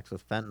Xanax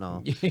with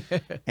fentanyl?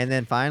 And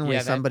then finally, Yeah,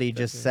 that- somebody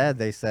that's just it.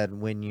 they said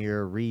when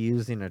you're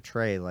reusing a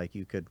tray, like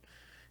you could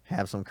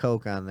have some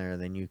Coke on there,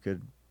 then you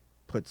could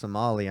put some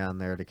Molly on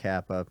there to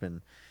cap up,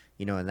 and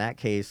in that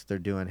case, they're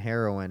doing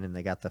heroin and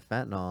they got the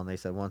fentanyl, and they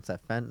said once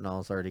that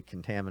fentanyl's already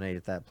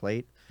contaminated that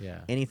plate,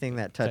 Yeah. anything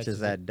that touches touches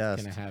that it,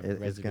 dust, gonna have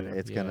it's gonna,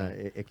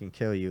 residue, it can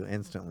kill you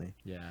instantly.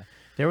 Yeah.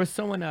 There was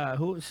someone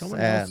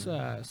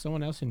Sad.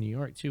 someone else in New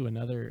York too,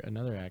 another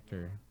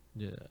actor.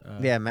 Yeah.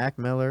 Yeah, Mac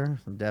Miller,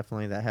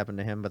 definitely that happened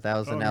to him, but that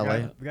was Oh, in the L.A.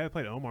 guy, the guy who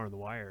played Omar in The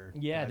Wire.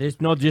 Yeah, died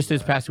there's no just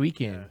this that. past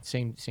weekend. Yeah.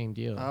 Same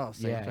deal. Oh,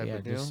 same yeah, type yeah,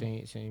 of just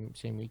deal?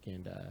 same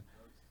weekend.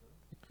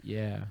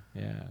 Yeah.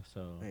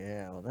 So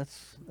Yeah, well,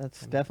 that's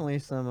definitely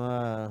some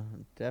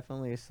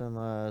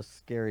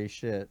scary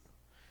shit.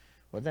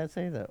 What'd that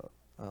say? The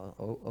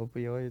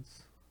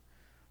opioids,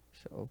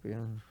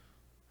 opium.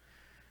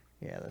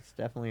 Yeah, that's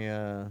definitely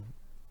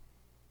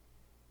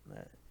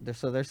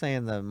so they're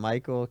saying the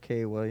Michael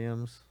K.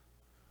 Williams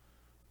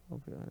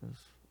opioids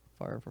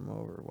far from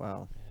over.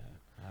 Wow.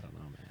 yeah, I don't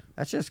know, man.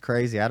 That's just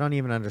crazy. I don't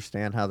even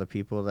understand how the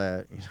people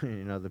that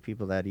the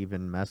people that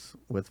even mess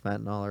with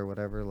fentanyl or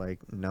whatever, like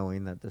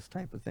knowing that this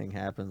type of thing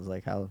happens,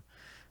 like how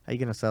you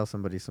gonna sell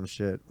somebody some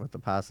shit with the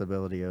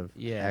possibility of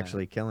Yeah.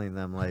 actually killing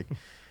them? Like,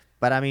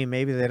 but I mean,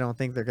 maybe they don't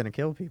think they're gonna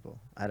kill people.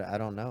 I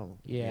don't know.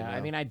 Yeah, I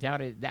know? mean, I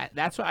doubt it.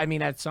 That's what I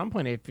mean. At some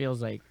point, it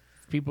feels like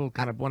people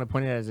kind of want to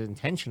point it as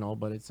intentional,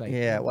 but it's like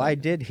Yeah, well, I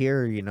did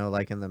hear,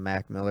 like in the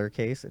Mac Miller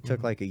case, it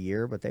took like a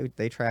year, but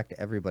they tracked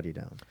everybody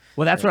down.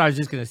 Well, that's what I was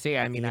just gonna say.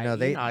 I mean,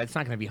 they- it's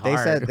not gonna be They hard.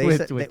 said they with,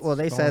 said with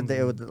they said that it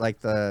storms would like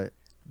the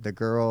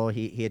girl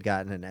he had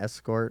gotten an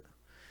escort.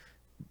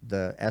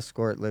 The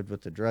escort lived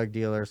with the drug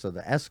dealer, so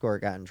the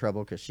escort got in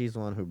trouble because she's the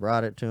one who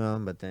brought it to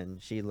him. But then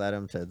she led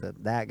him to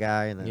that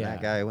guy, and then Yeah.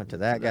 that guy went to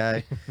that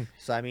guy.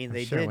 So I mean, I'm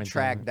they sure it did went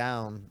track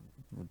down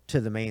to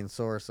the main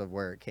source of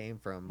where it came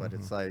from. But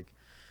Mm-hmm. it's like,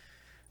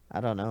 I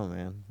don't know,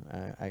 man.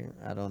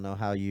 I don't know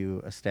how you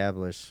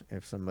establish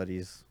if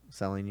somebody's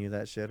selling you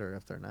that shit or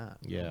if they're not.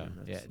 I Yeah, mean,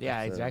 yeah, it's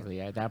yeah, a-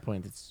 exactly. At that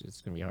point,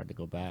 it's gonna be hard to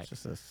go back.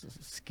 It's just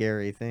a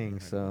scary thing.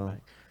 So.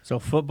 So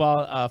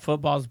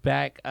football's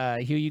back.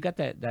 Hugh, you got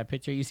that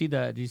picture? Did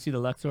you see the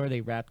Luxor?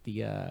 They wrapped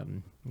the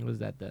what was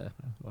that? I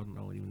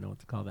don't even know what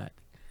to call that.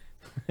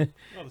 Oh,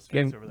 the Sphinx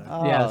Game- over there.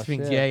 Oh, yeah, the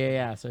Sphinx. shit.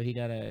 Yeah. So he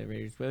got a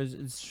Raiders.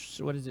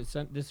 What is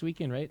it? This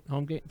weekend, right?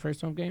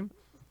 First home game.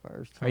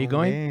 First Are you home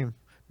going? game.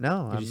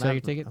 No, Did I'm you not. sell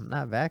your ticket? I'm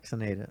not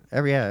vaccinated.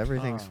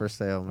 Everything's Oh. for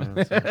sale,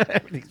 man. So,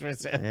 Everything's for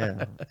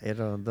sale. yeah,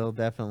 they'll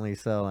definitely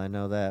sell. I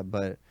know that,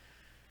 but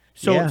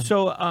So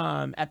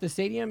yeah. at the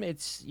stadium,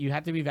 you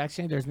have to be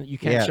vaccinated. You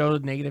can't Yeah. show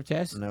negative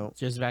test. Nope.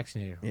 Just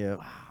vaccinated. yeah,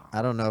 Wow.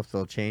 I don't know if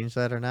they'll change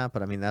that or not.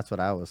 But I mean, that's what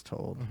I was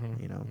told.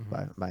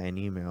 Mhm, By an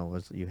email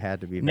was you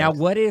had to be. Now,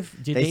 vac- what if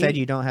they said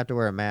you don't have to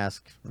wear a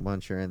mask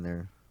once you're in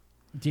there.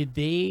 did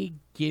they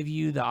give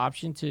you the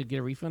option to get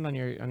a refund on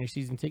your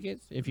season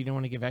tickets if you don't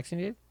want to get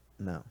vaccinated?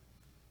 No,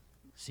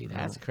 See,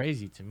 that's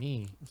crazy to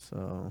me.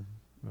 so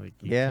Like,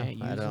 you Yeah, can't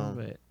use I them, don't-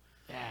 but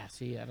yeah,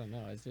 see, I don't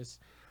know. It's just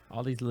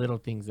all these little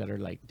things that are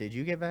like did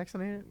you get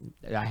vaccinated?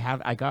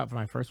 I got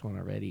my first one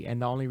already,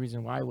 and the only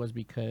reason why was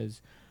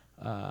because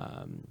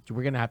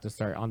we're gonna have to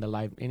start on the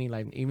live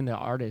even the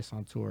artists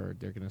on tour,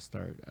 they're gonna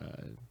start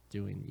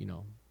doing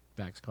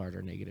vax card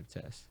or negative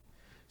test.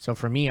 So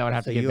for me, I would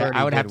have So to get you that.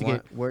 I already would have did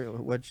to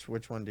one-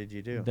 which one did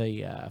you do? get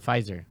the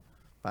Pfizer.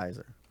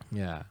 Pfizer.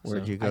 Yeah.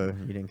 Where'd so you I- go?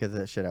 You didn't get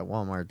that shit at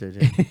Walmart, did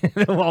you?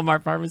 the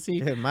Walmart pharmacy.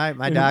 Yeah,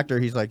 my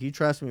doctor, he's like, you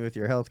trust me with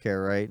your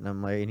healthcare, right? And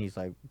I'm like, and he's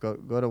like, go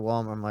to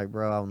Walmart. I'm like,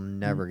 bro, I'll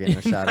never get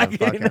a shot of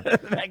fucking.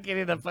 Not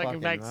getting a fucking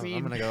vaccine.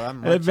 I'm gonna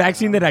go. A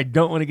vaccine that I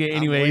don't want to get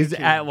I'm way anyways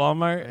too- at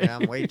Walmart. Yeah,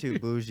 I'm way too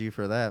bougie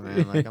for that,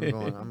 man. Like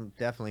I'm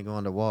definitely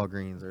going to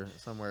Walgreens or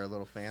somewhere a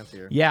little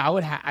fancier. Yeah, I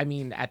would. I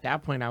mean, at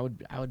that point, I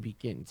would be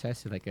getting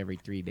tested like every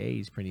 3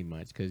 days, pretty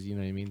much, because you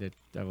know what I mean. That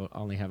I will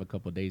only have a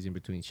couple of days in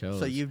between shows.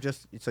 So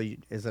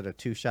is it a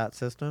 2-shot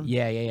system?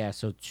 Yeah.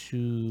 So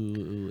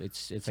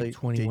it's So like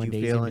 21 did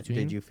you days feel in between.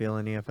 Did you feel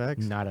any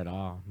effects? Not at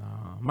all. No,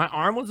 my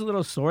arm was a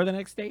little sore the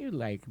next day,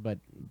 but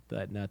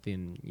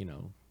nothing,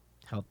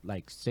 health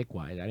like sick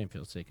wise. I didn't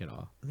feel sick at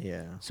all.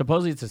 Yeah.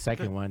 Supposedly it's the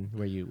second one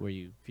where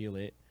you feel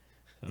it.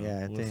 So Yeah,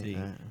 I we'll think. see.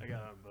 I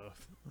got on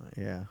both.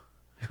 Yeah.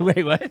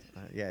 Wait, what?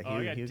 Yeah. Oh,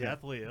 I got Hugh got-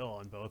 deathly ill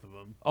on both of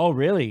them. Oh,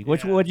 really?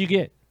 Which Yeah. what'd you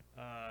get?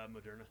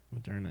 Moderna.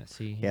 Moderna.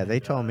 See. Yeah, they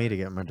told me to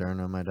get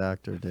Moderna. My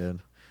doctor did.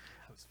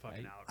 I was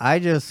fucking out. I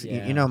just,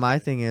 Yeah. my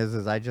thing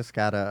is I just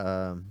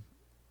gotta,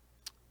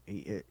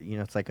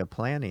 it's like a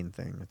planning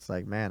thing. It's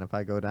like, man, if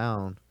I go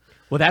down,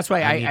 Well, that's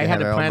why I, need I had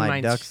to have plan all my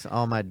mine. ducks.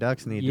 All my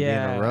ducks need to be in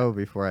Yeah. a row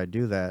before I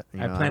do that.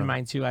 I planned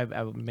mine too.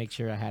 I would make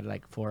sure I had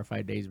like 4 or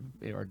 5 days,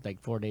 or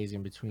like 4 days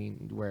in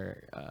between,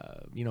 where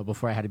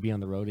before I had to be on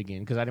the road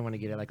again, because I didn't want to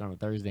get it like on a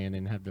Thursday and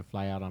then have to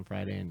fly out on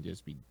Friday and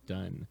just be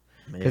done.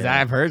 Because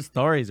I've heard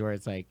stories where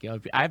it's like,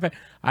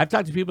 I've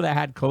talked to people that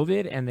had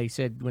COVID and they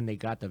said when they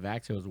got the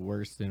vaccine it was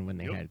worse than when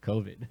they Yep. had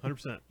COVID.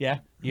 100%. Yeah.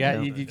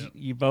 Yeah.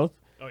 You both?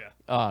 Oh, yeah.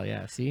 Oh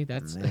yeah. See,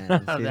 that's Man,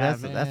 see,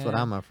 that, that's what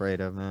man. I'm afraid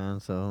of, man.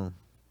 So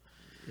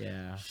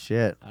Yeah.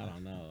 shit. I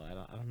don't know.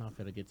 I don't know if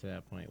it'll get to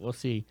that point. We'll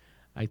see.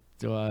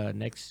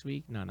 Next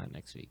week? No, not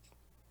next week.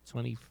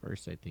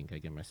 21st, I think I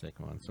get my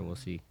second one. So we'll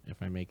see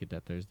if I make it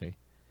that Thursday.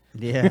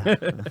 Yeah.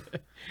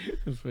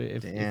 if you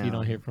don't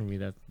Damn. hear from me,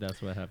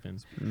 that's what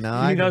happens. No,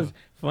 I You know, know. it's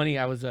funny.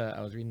 I was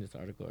reading this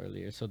article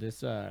earlier. So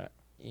this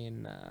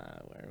in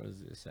where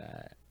was this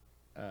at?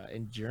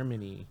 In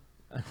Germany.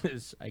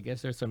 I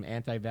guess there's some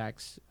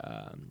anti-vax,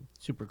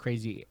 super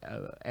crazy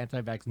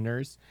anti-vax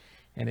nurse,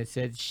 and it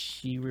said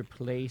she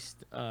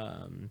replaced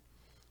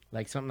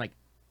like something like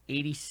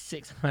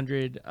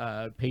 8,600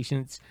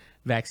 patients'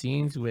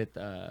 vaccines with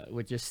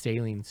just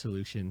saline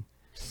solution.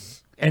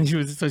 And she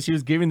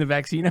was giving the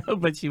vaccine out,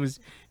 but she was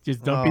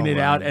just dumping Oh it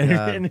my out and,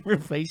 God. and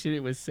replacing it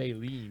with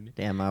saline.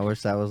 Damn, I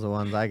wish that was the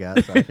ones I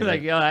got. So I could,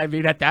 Like, yo, I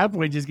mean, at that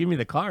point, just give me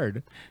the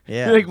card.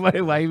 yeah. Like,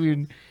 why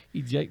even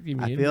ejecting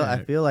me?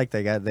 I feel like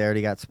they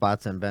already got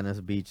spots in Venice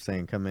Beach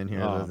saying, "Come in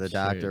here, Oh, the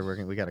doctor.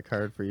 shit. We got a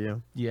card for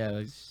you." Yeah,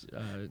 it's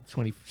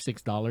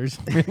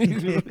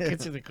 $26.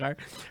 Gets in the car.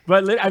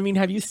 But I mean,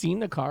 have you seen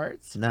the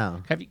cards?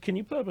 No. Can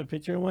you put up a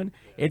picture of one?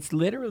 It's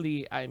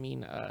literally, I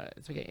mean,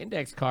 it's like an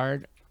index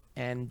card,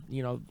 and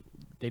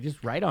they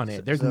just write on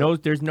it. There's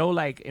no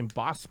like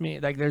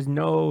embossment. Like there's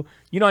no,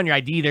 on your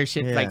ID there's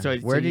shit Yeah. like so.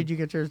 Where did you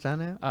get yours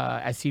done at?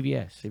 At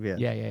CVS? CVS.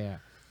 Yeah.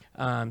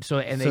 So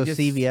they just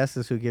CVS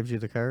is who gives you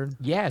the card.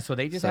 Yeah, so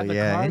they just So have the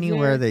yeah, cards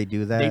anywhere there. they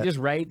do that, They just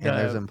write and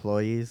there's the.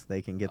 employees,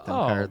 they can get them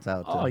cards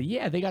out. Oh To,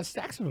 yeah, they got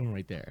stacks of them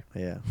right there.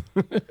 yeah,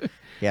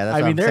 yeah. That's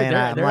I what mean, I'm they're- saying. they're-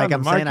 I'm they're on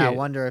the saying. I market.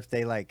 wonder if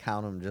they like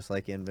count them just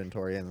like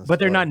inventory in the. But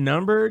they're store. not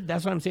numbered.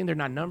 That's what I'm saying. They're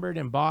not numbered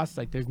and embossed.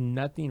 Like there's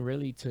nothing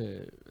really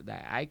to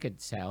that I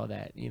could sell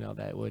that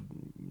that would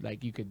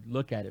like you could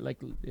look at it like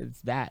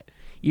it's that.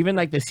 Even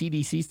like the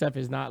CDC stuff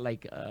is not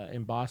like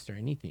embossed or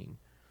anything.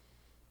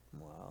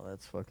 Wow,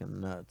 that's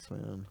fucking nuts,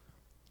 man.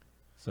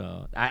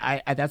 So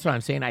I that's what I'm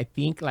saying. I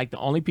think like the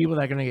only people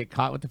that are gonna get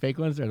caught with the fake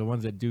ones are the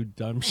ones that do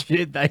dumb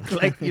shit. Like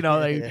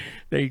Yeah.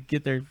 they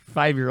get their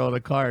 5-year-old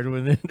a card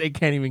when they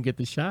can't even get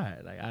the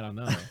shot. Like I don't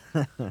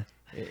know.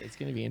 It's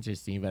gonna be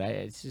interesting, but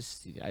it's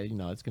just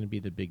it's gonna be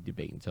the big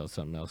debate until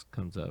something else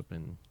comes up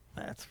and.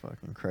 That's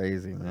fucking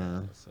crazy,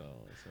 man. So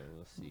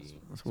we'll see.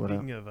 That's what up.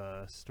 Speaking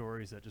of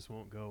stories that just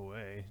won't go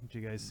away, did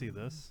you guys see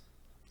this?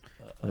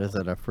 What is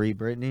it? A free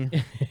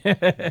Britney? You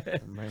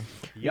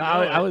Yeah, know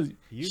I it. was.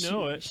 You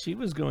know it. She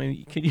was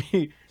going. Can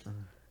you?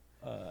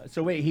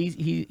 So wait,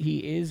 he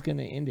is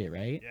gonna end it,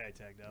 right? Yeah, I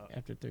tagged out.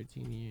 After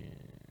 13 years.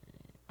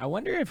 I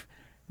wonder if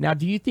now.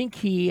 Do you think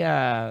he?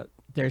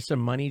 There's some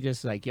money,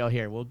 just like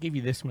here, we'll give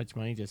you this much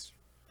money, just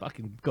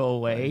fucking go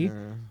away.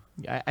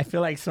 I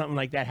feel like something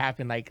like that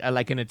happened. Like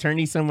an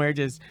attorney somewhere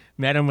just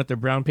met him with the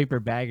brown paper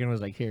bag and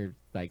was like, here,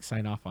 like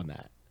sign off on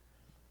that.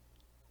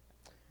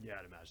 Yeah,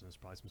 I'd imagine there's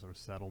probably some sort of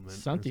settlement. or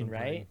Something,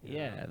 right?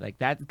 Yeah, like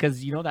that,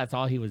 because that's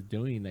all he was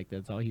doing. Like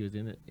that's all he was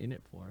in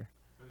it for.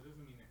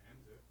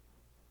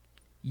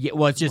 Yeah,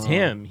 well, it's just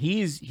him.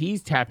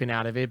 He's tapping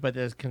out of it, but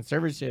the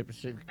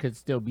conservatorship could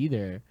still be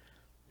there.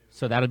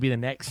 So that'll be the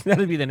next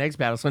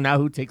battle. So now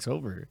who takes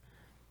over?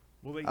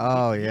 Well,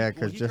 Oh, yeah,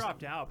 'cause he just-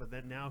 dropped out, but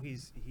then now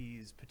he's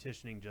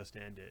petitioning just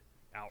to end it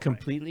outright.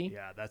 Completely?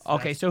 Yeah, that's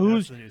Okay, that's- so that's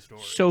who's the new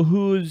story.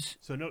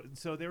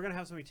 So they were gonna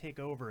have somebody take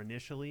over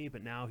initially,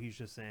 but now he's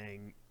just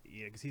saying,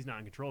 because he's not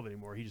in control of it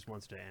anymore. He just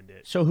wants to end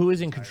it. So who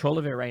is in control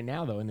of it right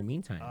now, though? In the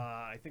meantime,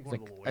 I think it's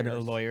one like of the lawyers. another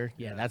lawyer.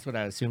 Yeah, that's what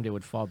I assumed it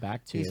would fall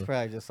back to. He's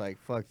probably just like,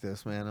 fuck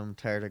this, man. I'm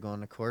tired of going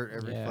to court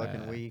every Yeah.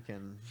 fucking week.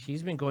 And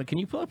She's been going. Can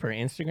you pull up her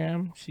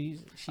Instagram?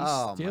 She's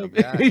Oh, my still.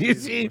 God,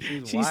 she's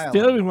she's wild.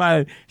 still been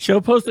wild.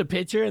 She'll post a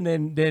picture and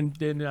then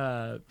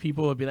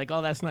people will be like,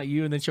 "Oh, that's not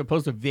you," and then she'll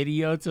post a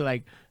video to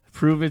like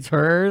prove it's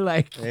her.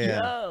 Like,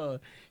 Yeah. yo,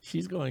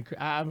 she's going.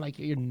 I'm like,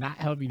 you're not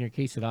helping your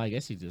case at all. I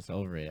guess she's just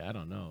over it. I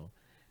don't know,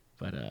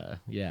 but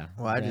yeah.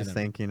 well, I just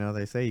random. think,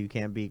 they say you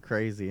can't be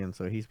crazy. And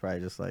so he's probably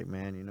just like,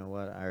 man, you know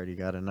what? I already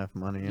got enough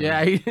money.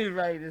 Yeah, he's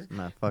right. Just I'm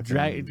not fucking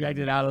dragged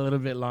it out a little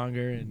bit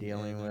longer and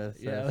dealing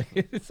with yeah.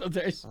 this. Like, so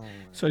there's. Oh my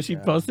So she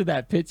God. posted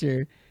that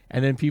picture,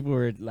 and then people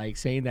were like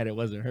saying that it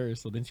wasn't her.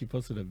 So then she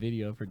posted a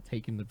video of her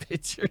taking the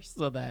picture,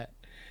 so that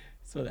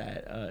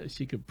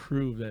she could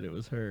prove that it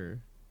was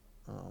her.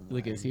 Oh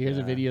Look my at here's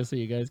a God. video so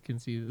you guys can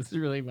see. This is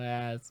really my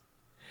ass.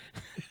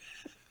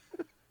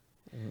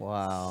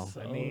 Wow.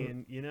 I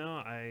mean,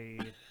 I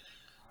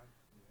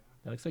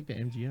That looks like the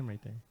MGM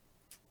right there.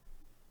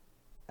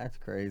 That's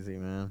crazy,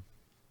 man.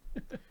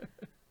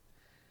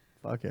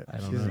 Fuck it. I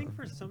don't you know. think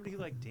for somebody who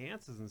like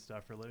dances and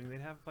stuff for a living,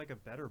 they'd have like a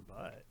better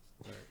butt.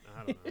 But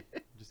I don't know.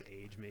 Just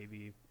age,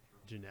 maybe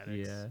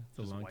genetics. Yeah, it's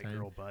a just long white time.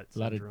 girl butt A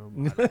lot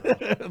syndrome. of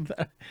I don't know.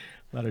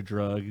 a lot of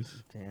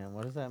drugs. Damn,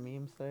 what does that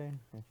meme say?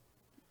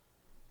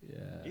 Yeah.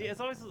 Yeah,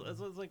 it's always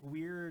like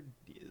weird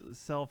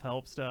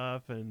self-help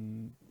stuff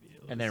and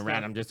And then stuff.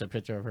 random, just a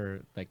picture of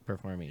her like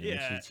performing. And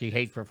Yeah. she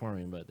hates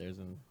performing, but there's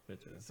a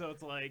picture. So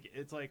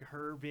it's like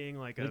her being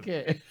like Look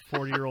a at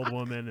 40-year-old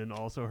woman and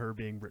also her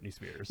being Britney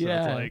Spears. So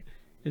Yeah. it's like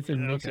it's a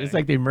mix. Okay. It's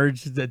like they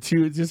merged the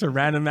two. It's just a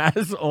random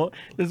ass old.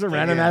 There's a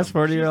random ass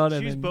 40-year-old.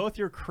 she's both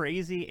your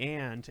crazy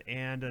aunt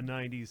and a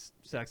 90s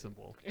sex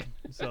symbol.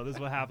 So this is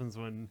what happens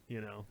when,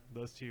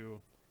 those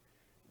two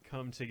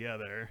come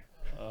together.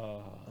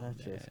 Oh, That's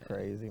just man.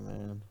 crazy,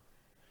 man.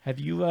 Have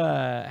you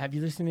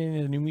listened to any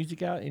of the new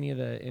music out? Any of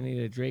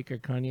the Drake or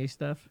Kanye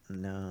stuff?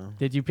 No.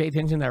 Did you pay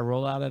attention to that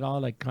rollout at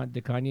all? Like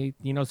the Kanye,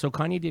 so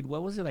Kanye did,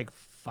 what was it, like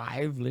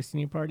 5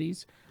 listening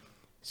parties?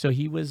 So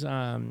he was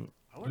I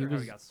wonder how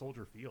he got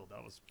Soldier Field.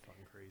 That was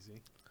fucking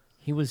crazy.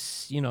 He was,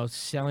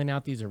 selling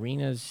out these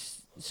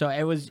arenas. So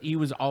he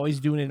was always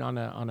doing it on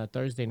a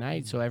Thursday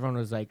night. So everyone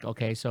was like,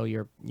 okay, so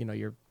the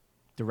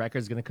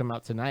record's gonna come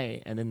out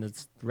tonight, and then the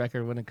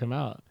record wouldn't come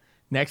out.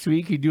 Next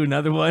week he'd do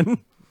another one.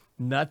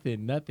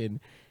 Nothing.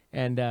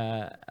 And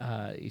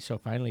so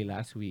finally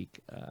last week,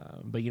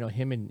 but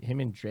him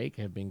and Drake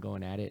have been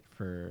going at it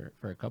for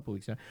a couple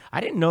weeks now. I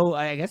didn't know.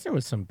 I guess there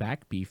was some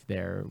back beef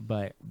there,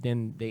 but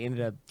then they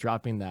ended up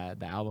dropping the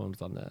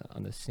albums on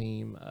the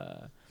same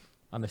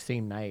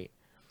night.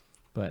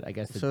 But I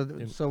guess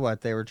so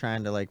what? They were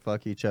trying to like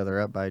fuck each other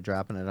up by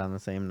dropping it on the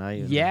same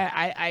night.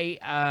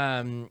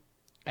 Yeah,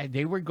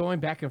 they were going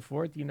back and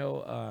forth.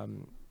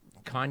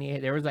 Kanye,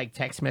 there was like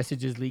text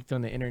messages leaked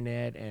on the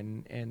internet,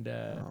 and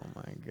oh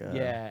my god,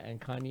 yeah, and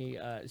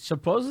Kanye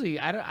supposedly,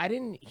 I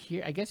didn't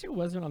hear. I guess it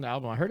wasn't on the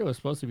album. I heard it was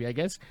supposed to be. I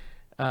guess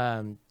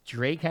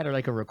Drake had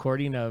like a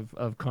recording of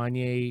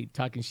Kanye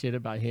talking shit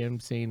about him,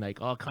 saying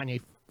like, "Oh,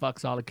 Kanye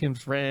fucks all of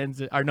Kim's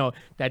friends," or no,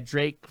 that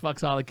Drake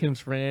fucks all of Kim's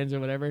friends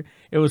or whatever.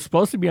 It was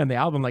supposed to be on the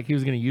album, like he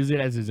was gonna use it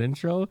as his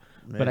intro,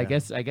 but I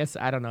guess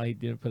I don't know. He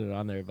didn't put it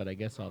on there, but I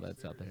guess all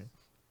that's out there,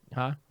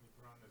 huh?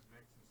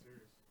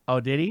 Oh,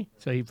 did he?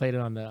 So he played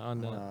it on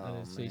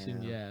the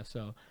station, yeah.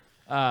 So,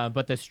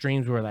 but the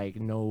streams were like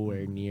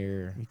nowhere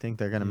near. You think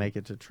they're gonna make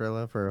it to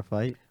Trilla for a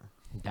fight?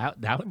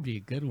 That would be a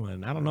good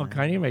one. I don't know.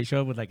 Kanye might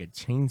show up with like a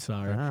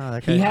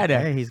chainsaw. He had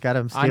he's got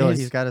him steal.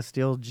 He's got to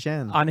steal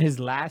Jen. On his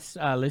last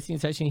listening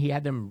session, he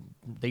had them.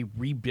 They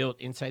rebuilt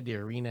inside the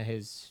arena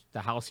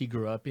the house he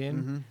grew up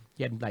in. Mm-hmm.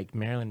 He had like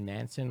Marilyn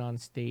Manson on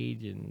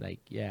stage, and like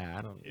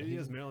I don't. He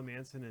has Marilyn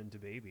Manson and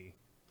DaBaby.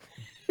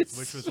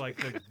 Which was like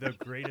the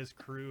greatest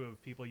crew of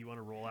people you want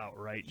to roll out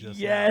right just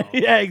now.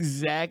 Yeah,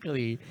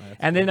 exactly.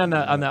 And then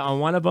on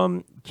one of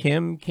them,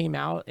 Kim came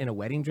out in a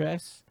wedding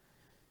dress,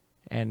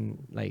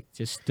 and like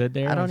just stood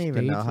there. I don't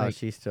even know how like,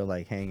 she's still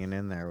like hanging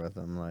in there with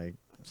him. Like,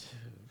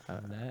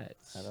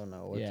 nuts. I don't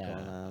know what's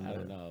going on. I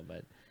don't know,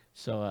 but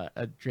so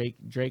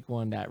Drake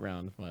won that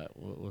round, but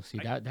we'll see.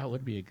 That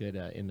would be a good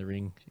in the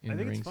ring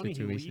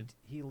situation.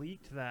 He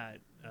leaked that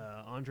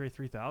Andre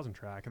 3000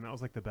 track, and that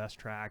was like the best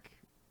track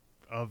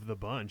of the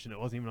bunch, and it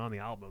wasn't even on the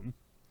album.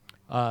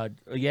 Yeah.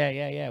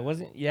 It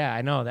wasn't. Yeah,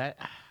 I know that.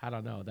 I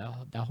don't know,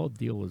 that whole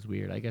deal was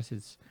weird. I guess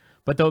it's,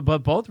 but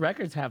both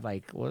records have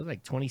like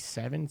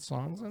 27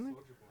 songs on it.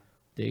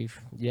 They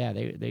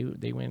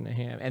went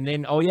ham, and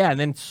then and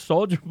then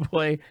Soulja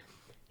Boy,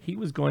 he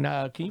was going.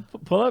 Can you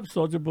pull up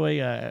Soulja Boy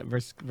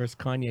versus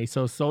Kanye?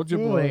 So Soulja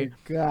Boy,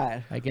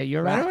 God, I get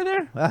you're right over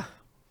there.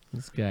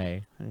 This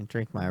guy. I didn't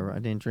drink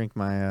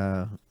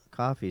my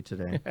coffee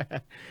today.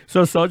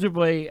 So Soulja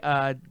Boy,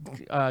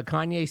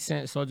 Kanye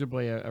sent Soulja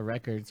Boy a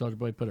record. Soulja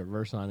Boy put a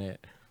verse on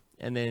it,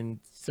 and then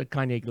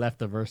Kanye left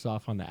the verse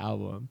off on the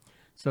album.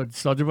 So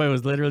Soulja Boy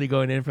was literally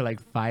going in for like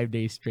 5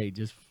 days straight,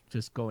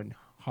 just going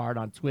hard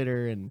on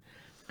Twitter and.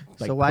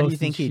 Like, so why do you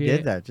think he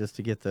did that? Just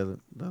to get the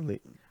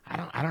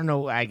I don't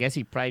know. I guess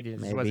he probably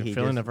just wasn't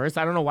feeling the verse.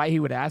 I don't know why he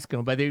would ask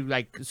him, but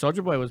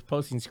Soulja Boy was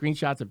posting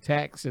screenshots of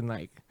texts and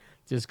like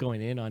just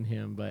going in on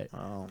him. But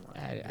oh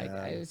my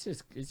God. It's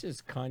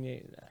just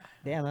Kanye.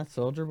 Damn, that's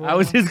Soulja Boy. I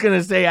was just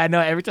gonna say, I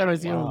know every time I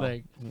see him,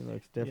 like he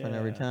looks different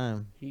every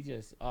time. He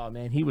just, oh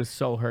man, he was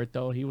so hurt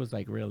though. He was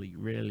like really,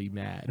 really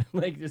mad,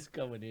 like just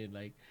going in,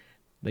 like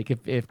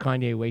if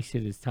Kanye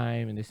wasted his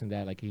time and this and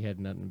that, like he had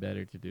nothing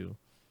better to do.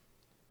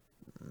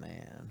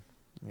 Man,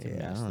 I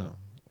don't know.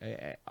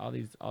 All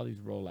these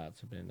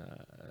rollouts have been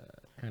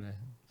kind of.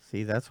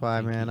 See, that's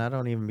why, man, I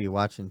don't even be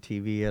watching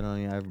TV.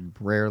 I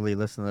rarely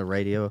listen to the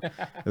radio.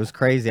 It was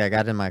crazy. I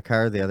got in my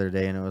car the other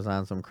day and it was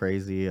on some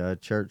crazy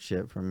church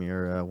shit from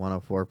your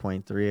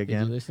 104.3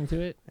 again. Did you listen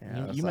to it?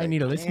 Yeah, you might need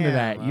to listen to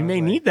that. You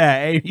may need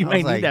that. Hey, you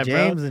might need that, bro.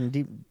 James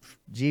and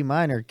G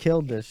minor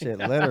killed this shit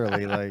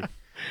literally, like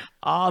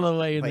all the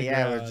way in the ground.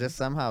 Yeah, it was just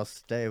somehow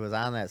it was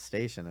on that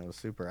station. It was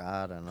super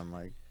odd, and I'm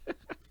like,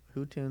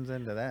 who tunes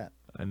into that?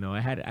 I know. I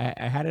had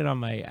it on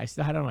my. I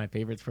still had it on my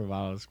favorites for a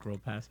while. I would scroll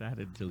past it. I had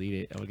to delete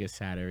it. I would get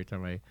sad every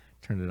time I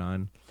turned it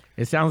on.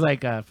 It sounds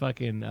like a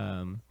fucking.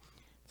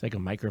 It's like a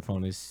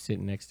microphone is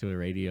sitting next to a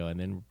radio and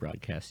then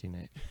broadcasting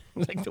it.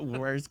 It's like the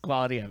worst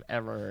quality I've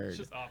ever heard. It's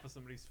just off of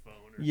somebody's phone.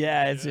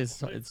 It's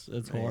just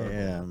it's horrible.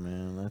 Yeah,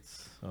 man,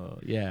 that's. Oh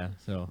yeah.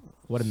 So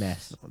what a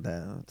mess.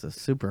 That's a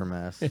super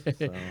mess.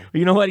 So.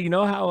 You know what? You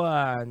know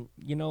how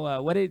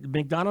what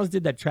McDonald's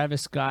did that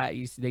Travis Scott.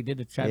 They did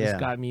the Travis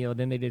Scott meal.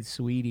 Then they did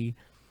Sweetie.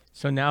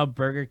 So now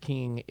Burger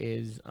King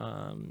is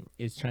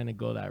trying to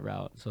go that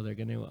route. So they're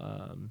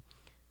gonna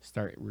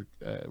start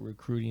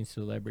recruiting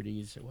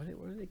celebrities. What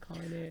are they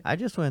calling it? I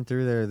just went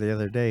through there the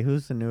other day.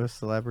 Who's the newest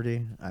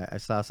celebrity? I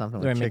saw something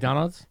with Wait, chicken.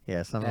 McDonald's?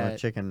 Yeah, something with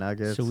chicken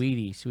nuggets.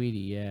 Sweetie,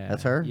 yeah.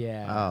 That's her.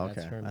 Yeah. Oh, that's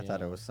okay. her I thought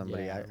it meal. was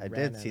somebody. Yeah, I did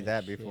random see as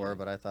that before, shit.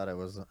 but I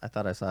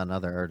thought I saw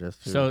another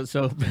artist. Too.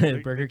 So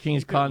Burger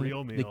King's Keep It calling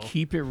Real the meal.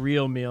 Keep It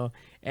Real meal,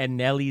 and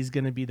Nelly's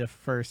gonna be the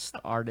first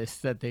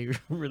artist that they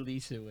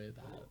release it with.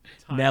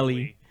 Timely.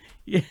 Nelly.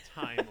 Yeah.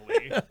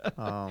 Timely.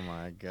 Oh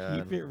my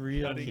god. Keep it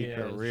real. Gotta keep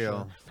it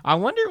real. I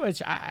wonder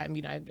which. I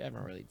mean, I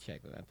haven't really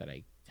checked. Not that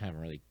I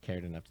haven't really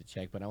cared enough to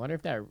check, but I wonder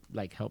if that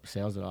like helped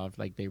sales at all. If,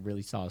 like they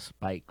really saw a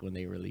spike when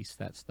they released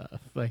that stuff.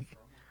 Like,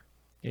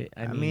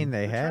 I mean,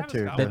 they The had Travis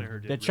to. Scott but- one I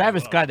heard did the really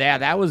Travis well. Scott. Yeah,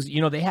 that was.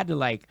 They had to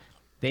like.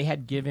 They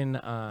had given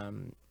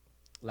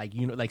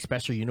like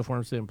special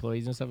uniforms to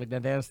employees and stuff like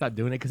that. They had to stop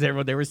doing it because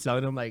they were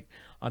selling them like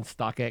on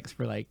StockX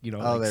for like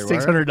Oh, like they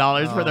were?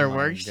 $600 for Oh their my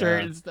work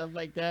shirt God. and stuff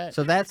like that.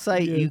 So that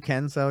site, Yeah. you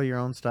can sell your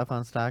own stuff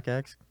on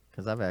StockX?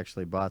 Because I've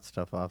actually bought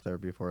stuff off there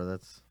before.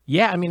 That's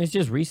Yeah, I mean it's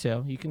just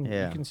resale. You can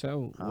Yeah. you can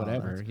sell Oh,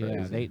 whatever. that's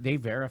Yeah, crazy. they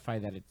verify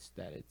that it's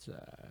that it's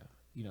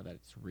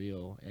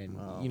real, and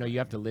Oh, you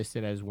have to list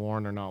it as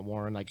worn or not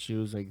worn. Like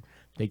shoes, like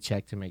they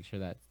check to make sure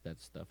that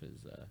stuff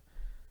is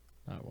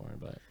not worn.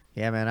 But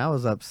yeah, man. I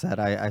was upset.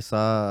 I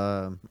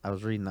saw. I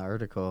was reading the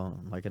article,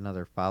 like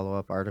another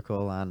follow-up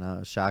article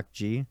on Shock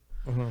G,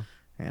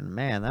 and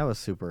man, that was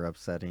super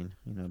upsetting.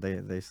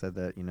 They said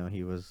that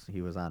he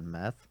was on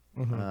meth.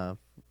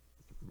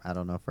 I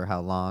don't know for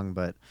how long,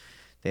 but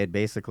they had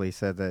basically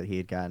said that he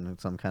had gotten in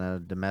some kind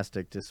of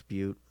domestic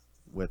dispute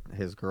with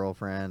his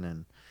girlfriend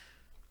and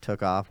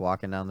took off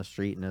walking down the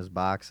street in his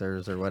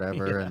boxers or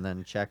whatever, Yeah. and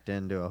then checked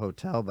into a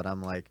hotel. But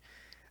I'm like,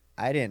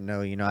 I didn't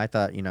know. I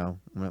thought,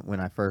 when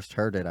I first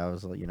heard it, I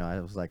was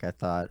like, I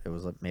thought it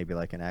was maybe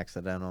like an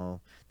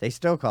accidental. They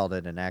still called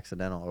it an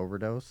accidental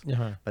overdose,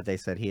 but they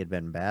said he had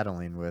been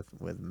battling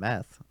with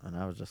meth, and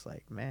I was just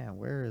like, man,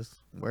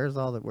 where's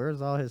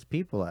all his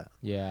people at?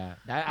 yeah,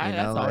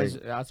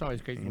 that's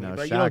always crazy. to me.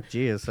 But, Shock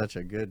G is such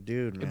a good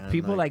dude, man.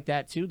 people like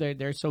that too.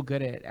 They're so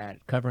good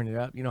at covering it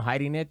up.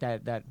 Hiding it.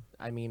 That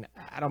I mean,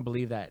 I don't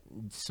believe that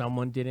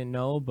someone didn't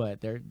know, but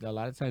they're a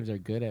lot of times they're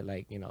good at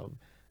like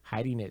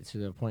hiding it to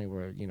the point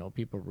where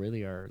people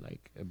really are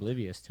like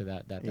oblivious to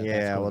that. That's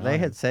yeah, well, going they on.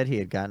 had said he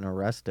had gotten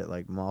arrested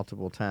like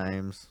multiple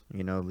times,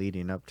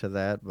 leading up to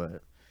that,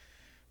 but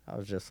I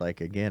was just like,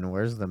 again,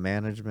 where's the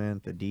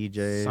management, the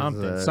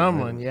DJs,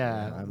 someone,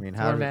 yeah. I mean,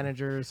 Floor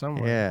manager,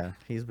 someone. Yeah,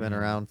 he's been Yeah.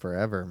 around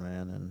forever,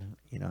 man,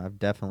 and I've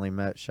definitely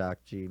met Shock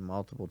G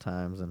multiple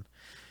times, and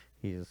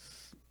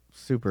he's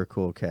super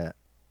cool cat.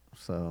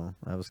 So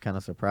that was kind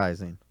of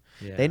surprising.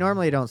 Yeah. They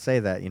normally don't say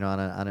that,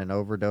 on an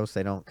overdose.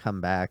 They don't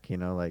come back,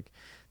 like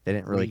they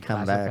didn't really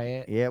come back. Reclassify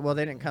it? Yeah, well,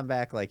 they didn't come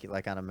back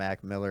like on a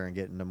Mac Miller and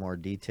get into more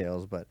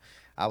details. But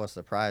I was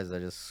surprised. I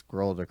just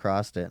scrolled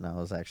across it, and I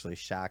was actually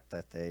shocked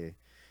that they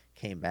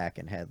came back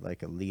and had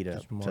like a lead up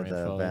Just more to the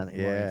info, event.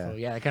 more Yeah. info.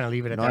 Yeah, I kind of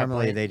leave it at that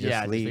Normally point. they just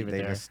Yeah, leave. it They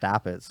there. just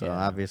stop it. So Yeah.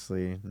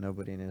 obviously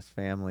nobody in his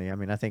family. I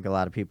mean, I think a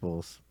lot of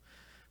people's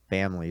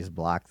families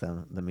block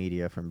the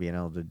media from being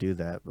able to do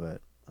that.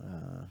 But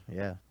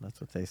yeah, that's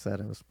what they said.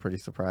 It was pretty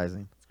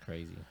surprising. It's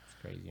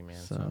crazy, man.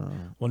 So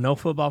Well, no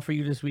football for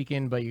you this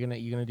weekend, but you're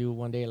gonna do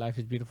One Day Life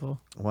is Beautiful.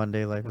 one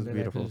day life One is Day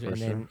beautiful Life is-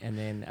 for and sure.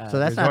 then So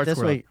that's not Resorts this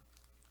World. week.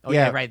 Oh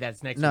yeah, Yeah. right.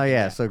 That's next. No, week,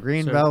 yeah. So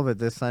Green So- Velvet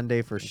this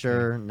Sunday for Okay.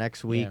 sure.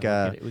 Next week,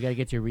 Yeah, we gotta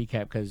get your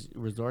recap because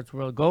Resorts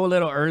World. Go a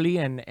little early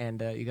and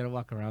you gotta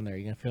walk around there.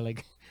 You're gonna feel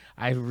like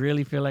I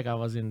really feel like I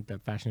was in the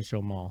fashion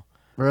show mall.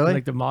 really?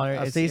 Like the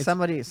mall. See,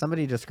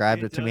 somebody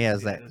described it to me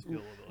as that. does feel a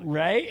little like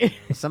Right.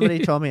 Somebody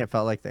told me it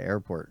felt like the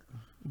airport.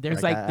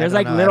 There's Like, like I there's don't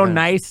like know, I little haven't-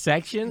 nice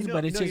sections, You know-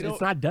 but it's no, just you know-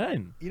 it's not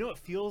done. You know, it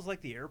feels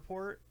like the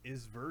airport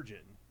is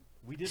Virgin.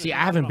 We did. See, a I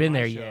haven't on been my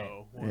there show yet.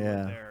 when we Yeah.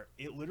 went there.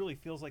 It literally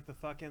feels like the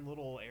fucking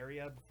little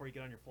area before you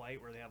get on your flight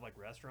where they have like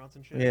restaurants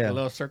and shit. Yeah. A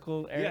little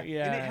circle area.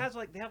 Yeah. And it has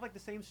like they have like the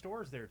same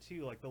stores there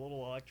too, like the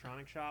little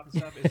electronic shop and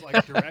stuff. It's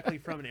like directly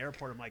from an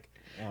airport. I'm like,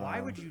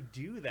 why would you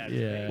do that? to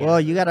Yeah. me? Well,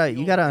 It you feels gotta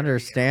very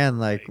understand,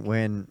 like like-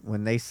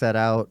 when they set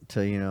out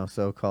to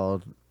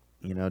so-called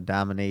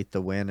dominate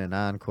the Win and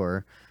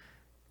Encore.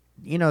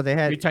 They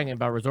had You're talking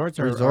about resorts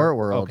or Resort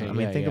World. Okay, I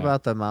mean, yeah, think yeah.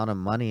 about the amount of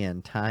money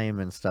and time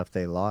and stuff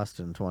they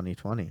lost in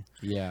 2020.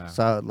 Yeah.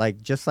 So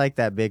like just like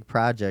that big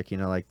project,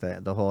 like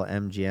the whole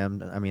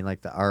MGM. I mean,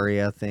 like the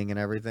Aria thing and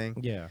everything.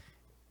 Yeah.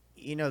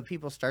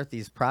 People start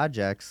these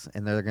projects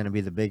and they're going to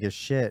be the biggest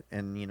shit,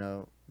 and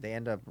they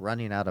end up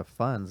running out of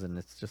funds, and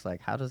it's just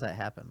like, how does that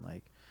happen?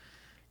 Like,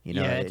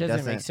 yeah, it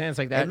doesn't make sense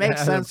like that. It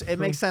makes sense. It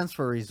makes sense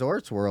for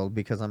Resorts World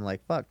because I'm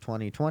like, fuck,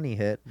 2020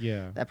 hit.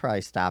 Yeah. That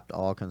probably stopped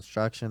all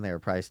construction. They were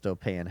probably still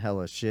paying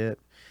hella shit.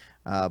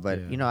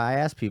 But Yeah. I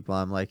asked people,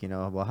 I'm like,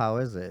 well, how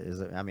is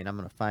it? I mean, I'm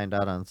gonna find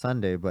out on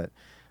Sunday, but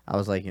I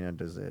was like,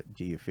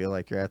 do you feel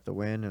like you're at the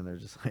Win? And they're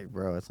just like,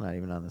 bro, it's not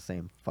even on the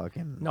same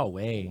fucking. No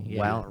way.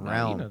 Yeah.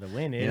 Realm. The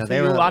win is. they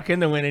you were- walk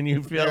in the win and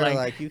you feel they were like,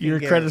 like, you can your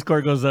get- credit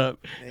score goes up.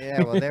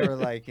 Yeah, well, they were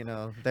like,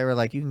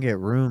 you can get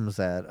rooms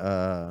at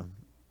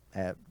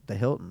the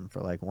Hilton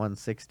for like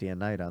 $160 a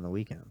night on the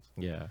weekends.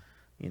 Yeah.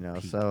 You know,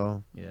 Peak.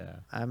 so Yeah.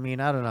 I mean,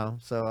 I don't know.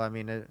 So I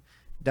mean, it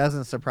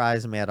doesn't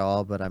surprise me at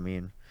all. But I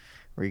mean,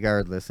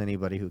 regardless,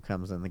 anybody who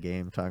comes in the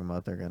game talking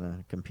about they're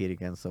gonna compete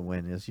against the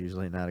win is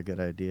usually not a good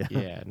idea.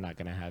 Yeah, not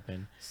gonna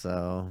happen.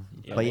 So,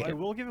 Yeah, but Well, I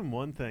will give him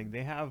one thing.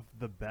 They have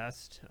the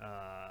best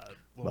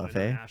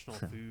Buffet? international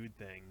food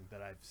thing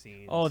that I've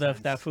seen. Oh, since,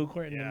 that food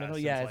court in the middle.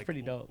 since, Yeah, it's like,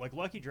 pretty dope. Like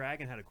Lucky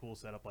Dragon had a cool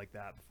setup like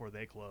that before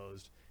they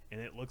closed, and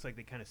it looks like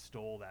they kind of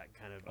stole that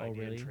kind of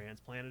idea really? and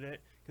transplanted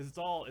it because it's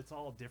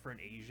all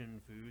different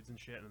Asian foods and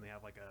shit, and then they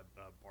have like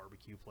a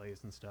barbecue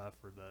place and stuff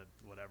for the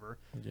whatever.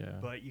 Yeah.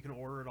 But you can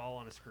order it all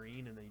on a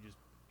screen, and then you just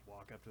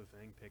walk up to the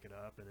thing, pick it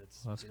up, and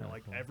it's Well, that's you know kinda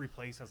like cool. every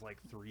place has like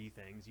 3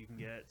 things you can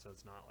get, so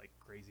it's not like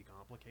crazy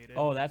complicated.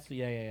 Oh,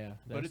 yeah.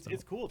 But That's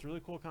it's dope. cool. It's a really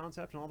cool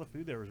concept, and all the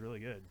food there was really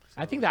good.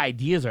 I So- think the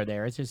ideas are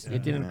there. It's just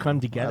it didn't Yeah. come I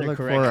together look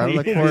correctly. I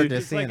look forward to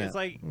it's seeing like, it. It's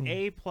like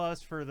A+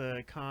 for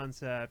the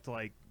concept,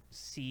 like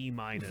C-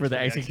 for the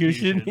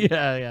execution.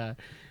 Yeah.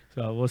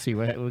 So we'll see.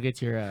 We'll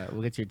get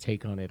your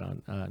take on it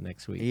on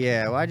next week.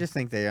 Yeah, well, I just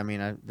think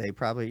they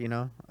probably, you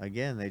know,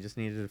 again, they just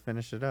needed to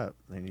finish it up.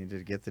 They needed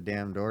to get the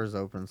damn doors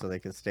open so they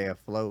could stay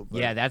afloat. But,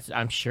 Yeah,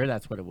 I'm sure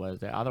that's what it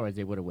was. Otherwise,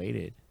 they would have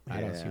waited.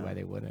 I don't see Yeah. why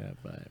they wouldn't have,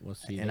 but we'll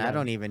see. and I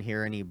don't even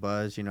hear any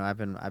buzz. You know, I've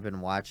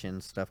been watching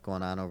stuff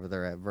going on over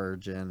there at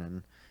Virgin,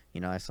 and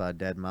you know, I saw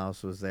Dead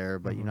Mouse was there,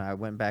 but you know, I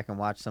went back and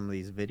watched some of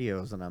these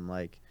videos, and I'm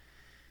like,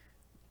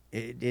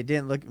 it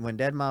didn't look when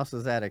Dead Mouse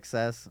was at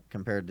Excess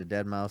compared to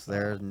Dead Mouse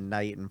there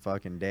night and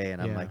fucking day,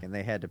 and I'm Yeah. like, and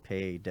they had to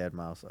pay Dead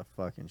Mouse a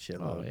fucking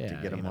shitload to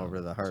get him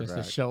over the Hard just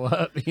Rock. to show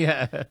up.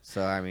 Yeah.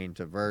 So I mean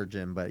to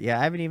Virgin, but yeah,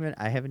 I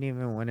haven't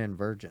even went in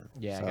Virgin.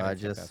 Yeah, I so gotta I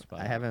check that just spot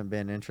I out. haven't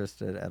been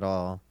interested at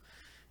all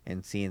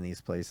in seeing these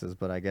places.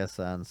 But I guess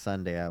on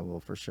Sunday I will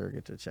for sure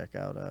get to check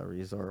out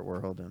Resort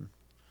World, and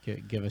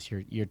Give us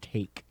your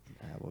take.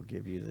 I will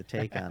give you the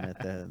take on it,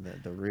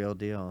 the real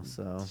deal.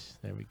 So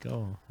There we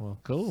go. Well,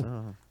 cool.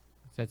 so,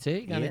 That's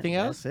it. You got yeah, anything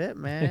else? That's it,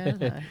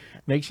 man.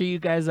 Make sure you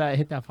guys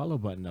hit that follow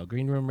button though.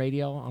 Green Room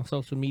Radio on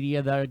social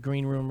media. The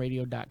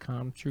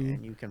greenroomradio.com. True.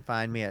 And you can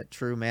find me at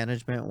True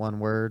Management, one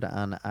word,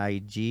 on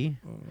IG.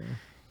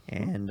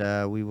 And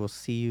we will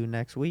see you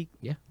next week.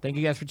 Yeah. Thank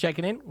you guys for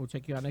checking in. We'll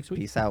check you out next week.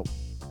 Peace out.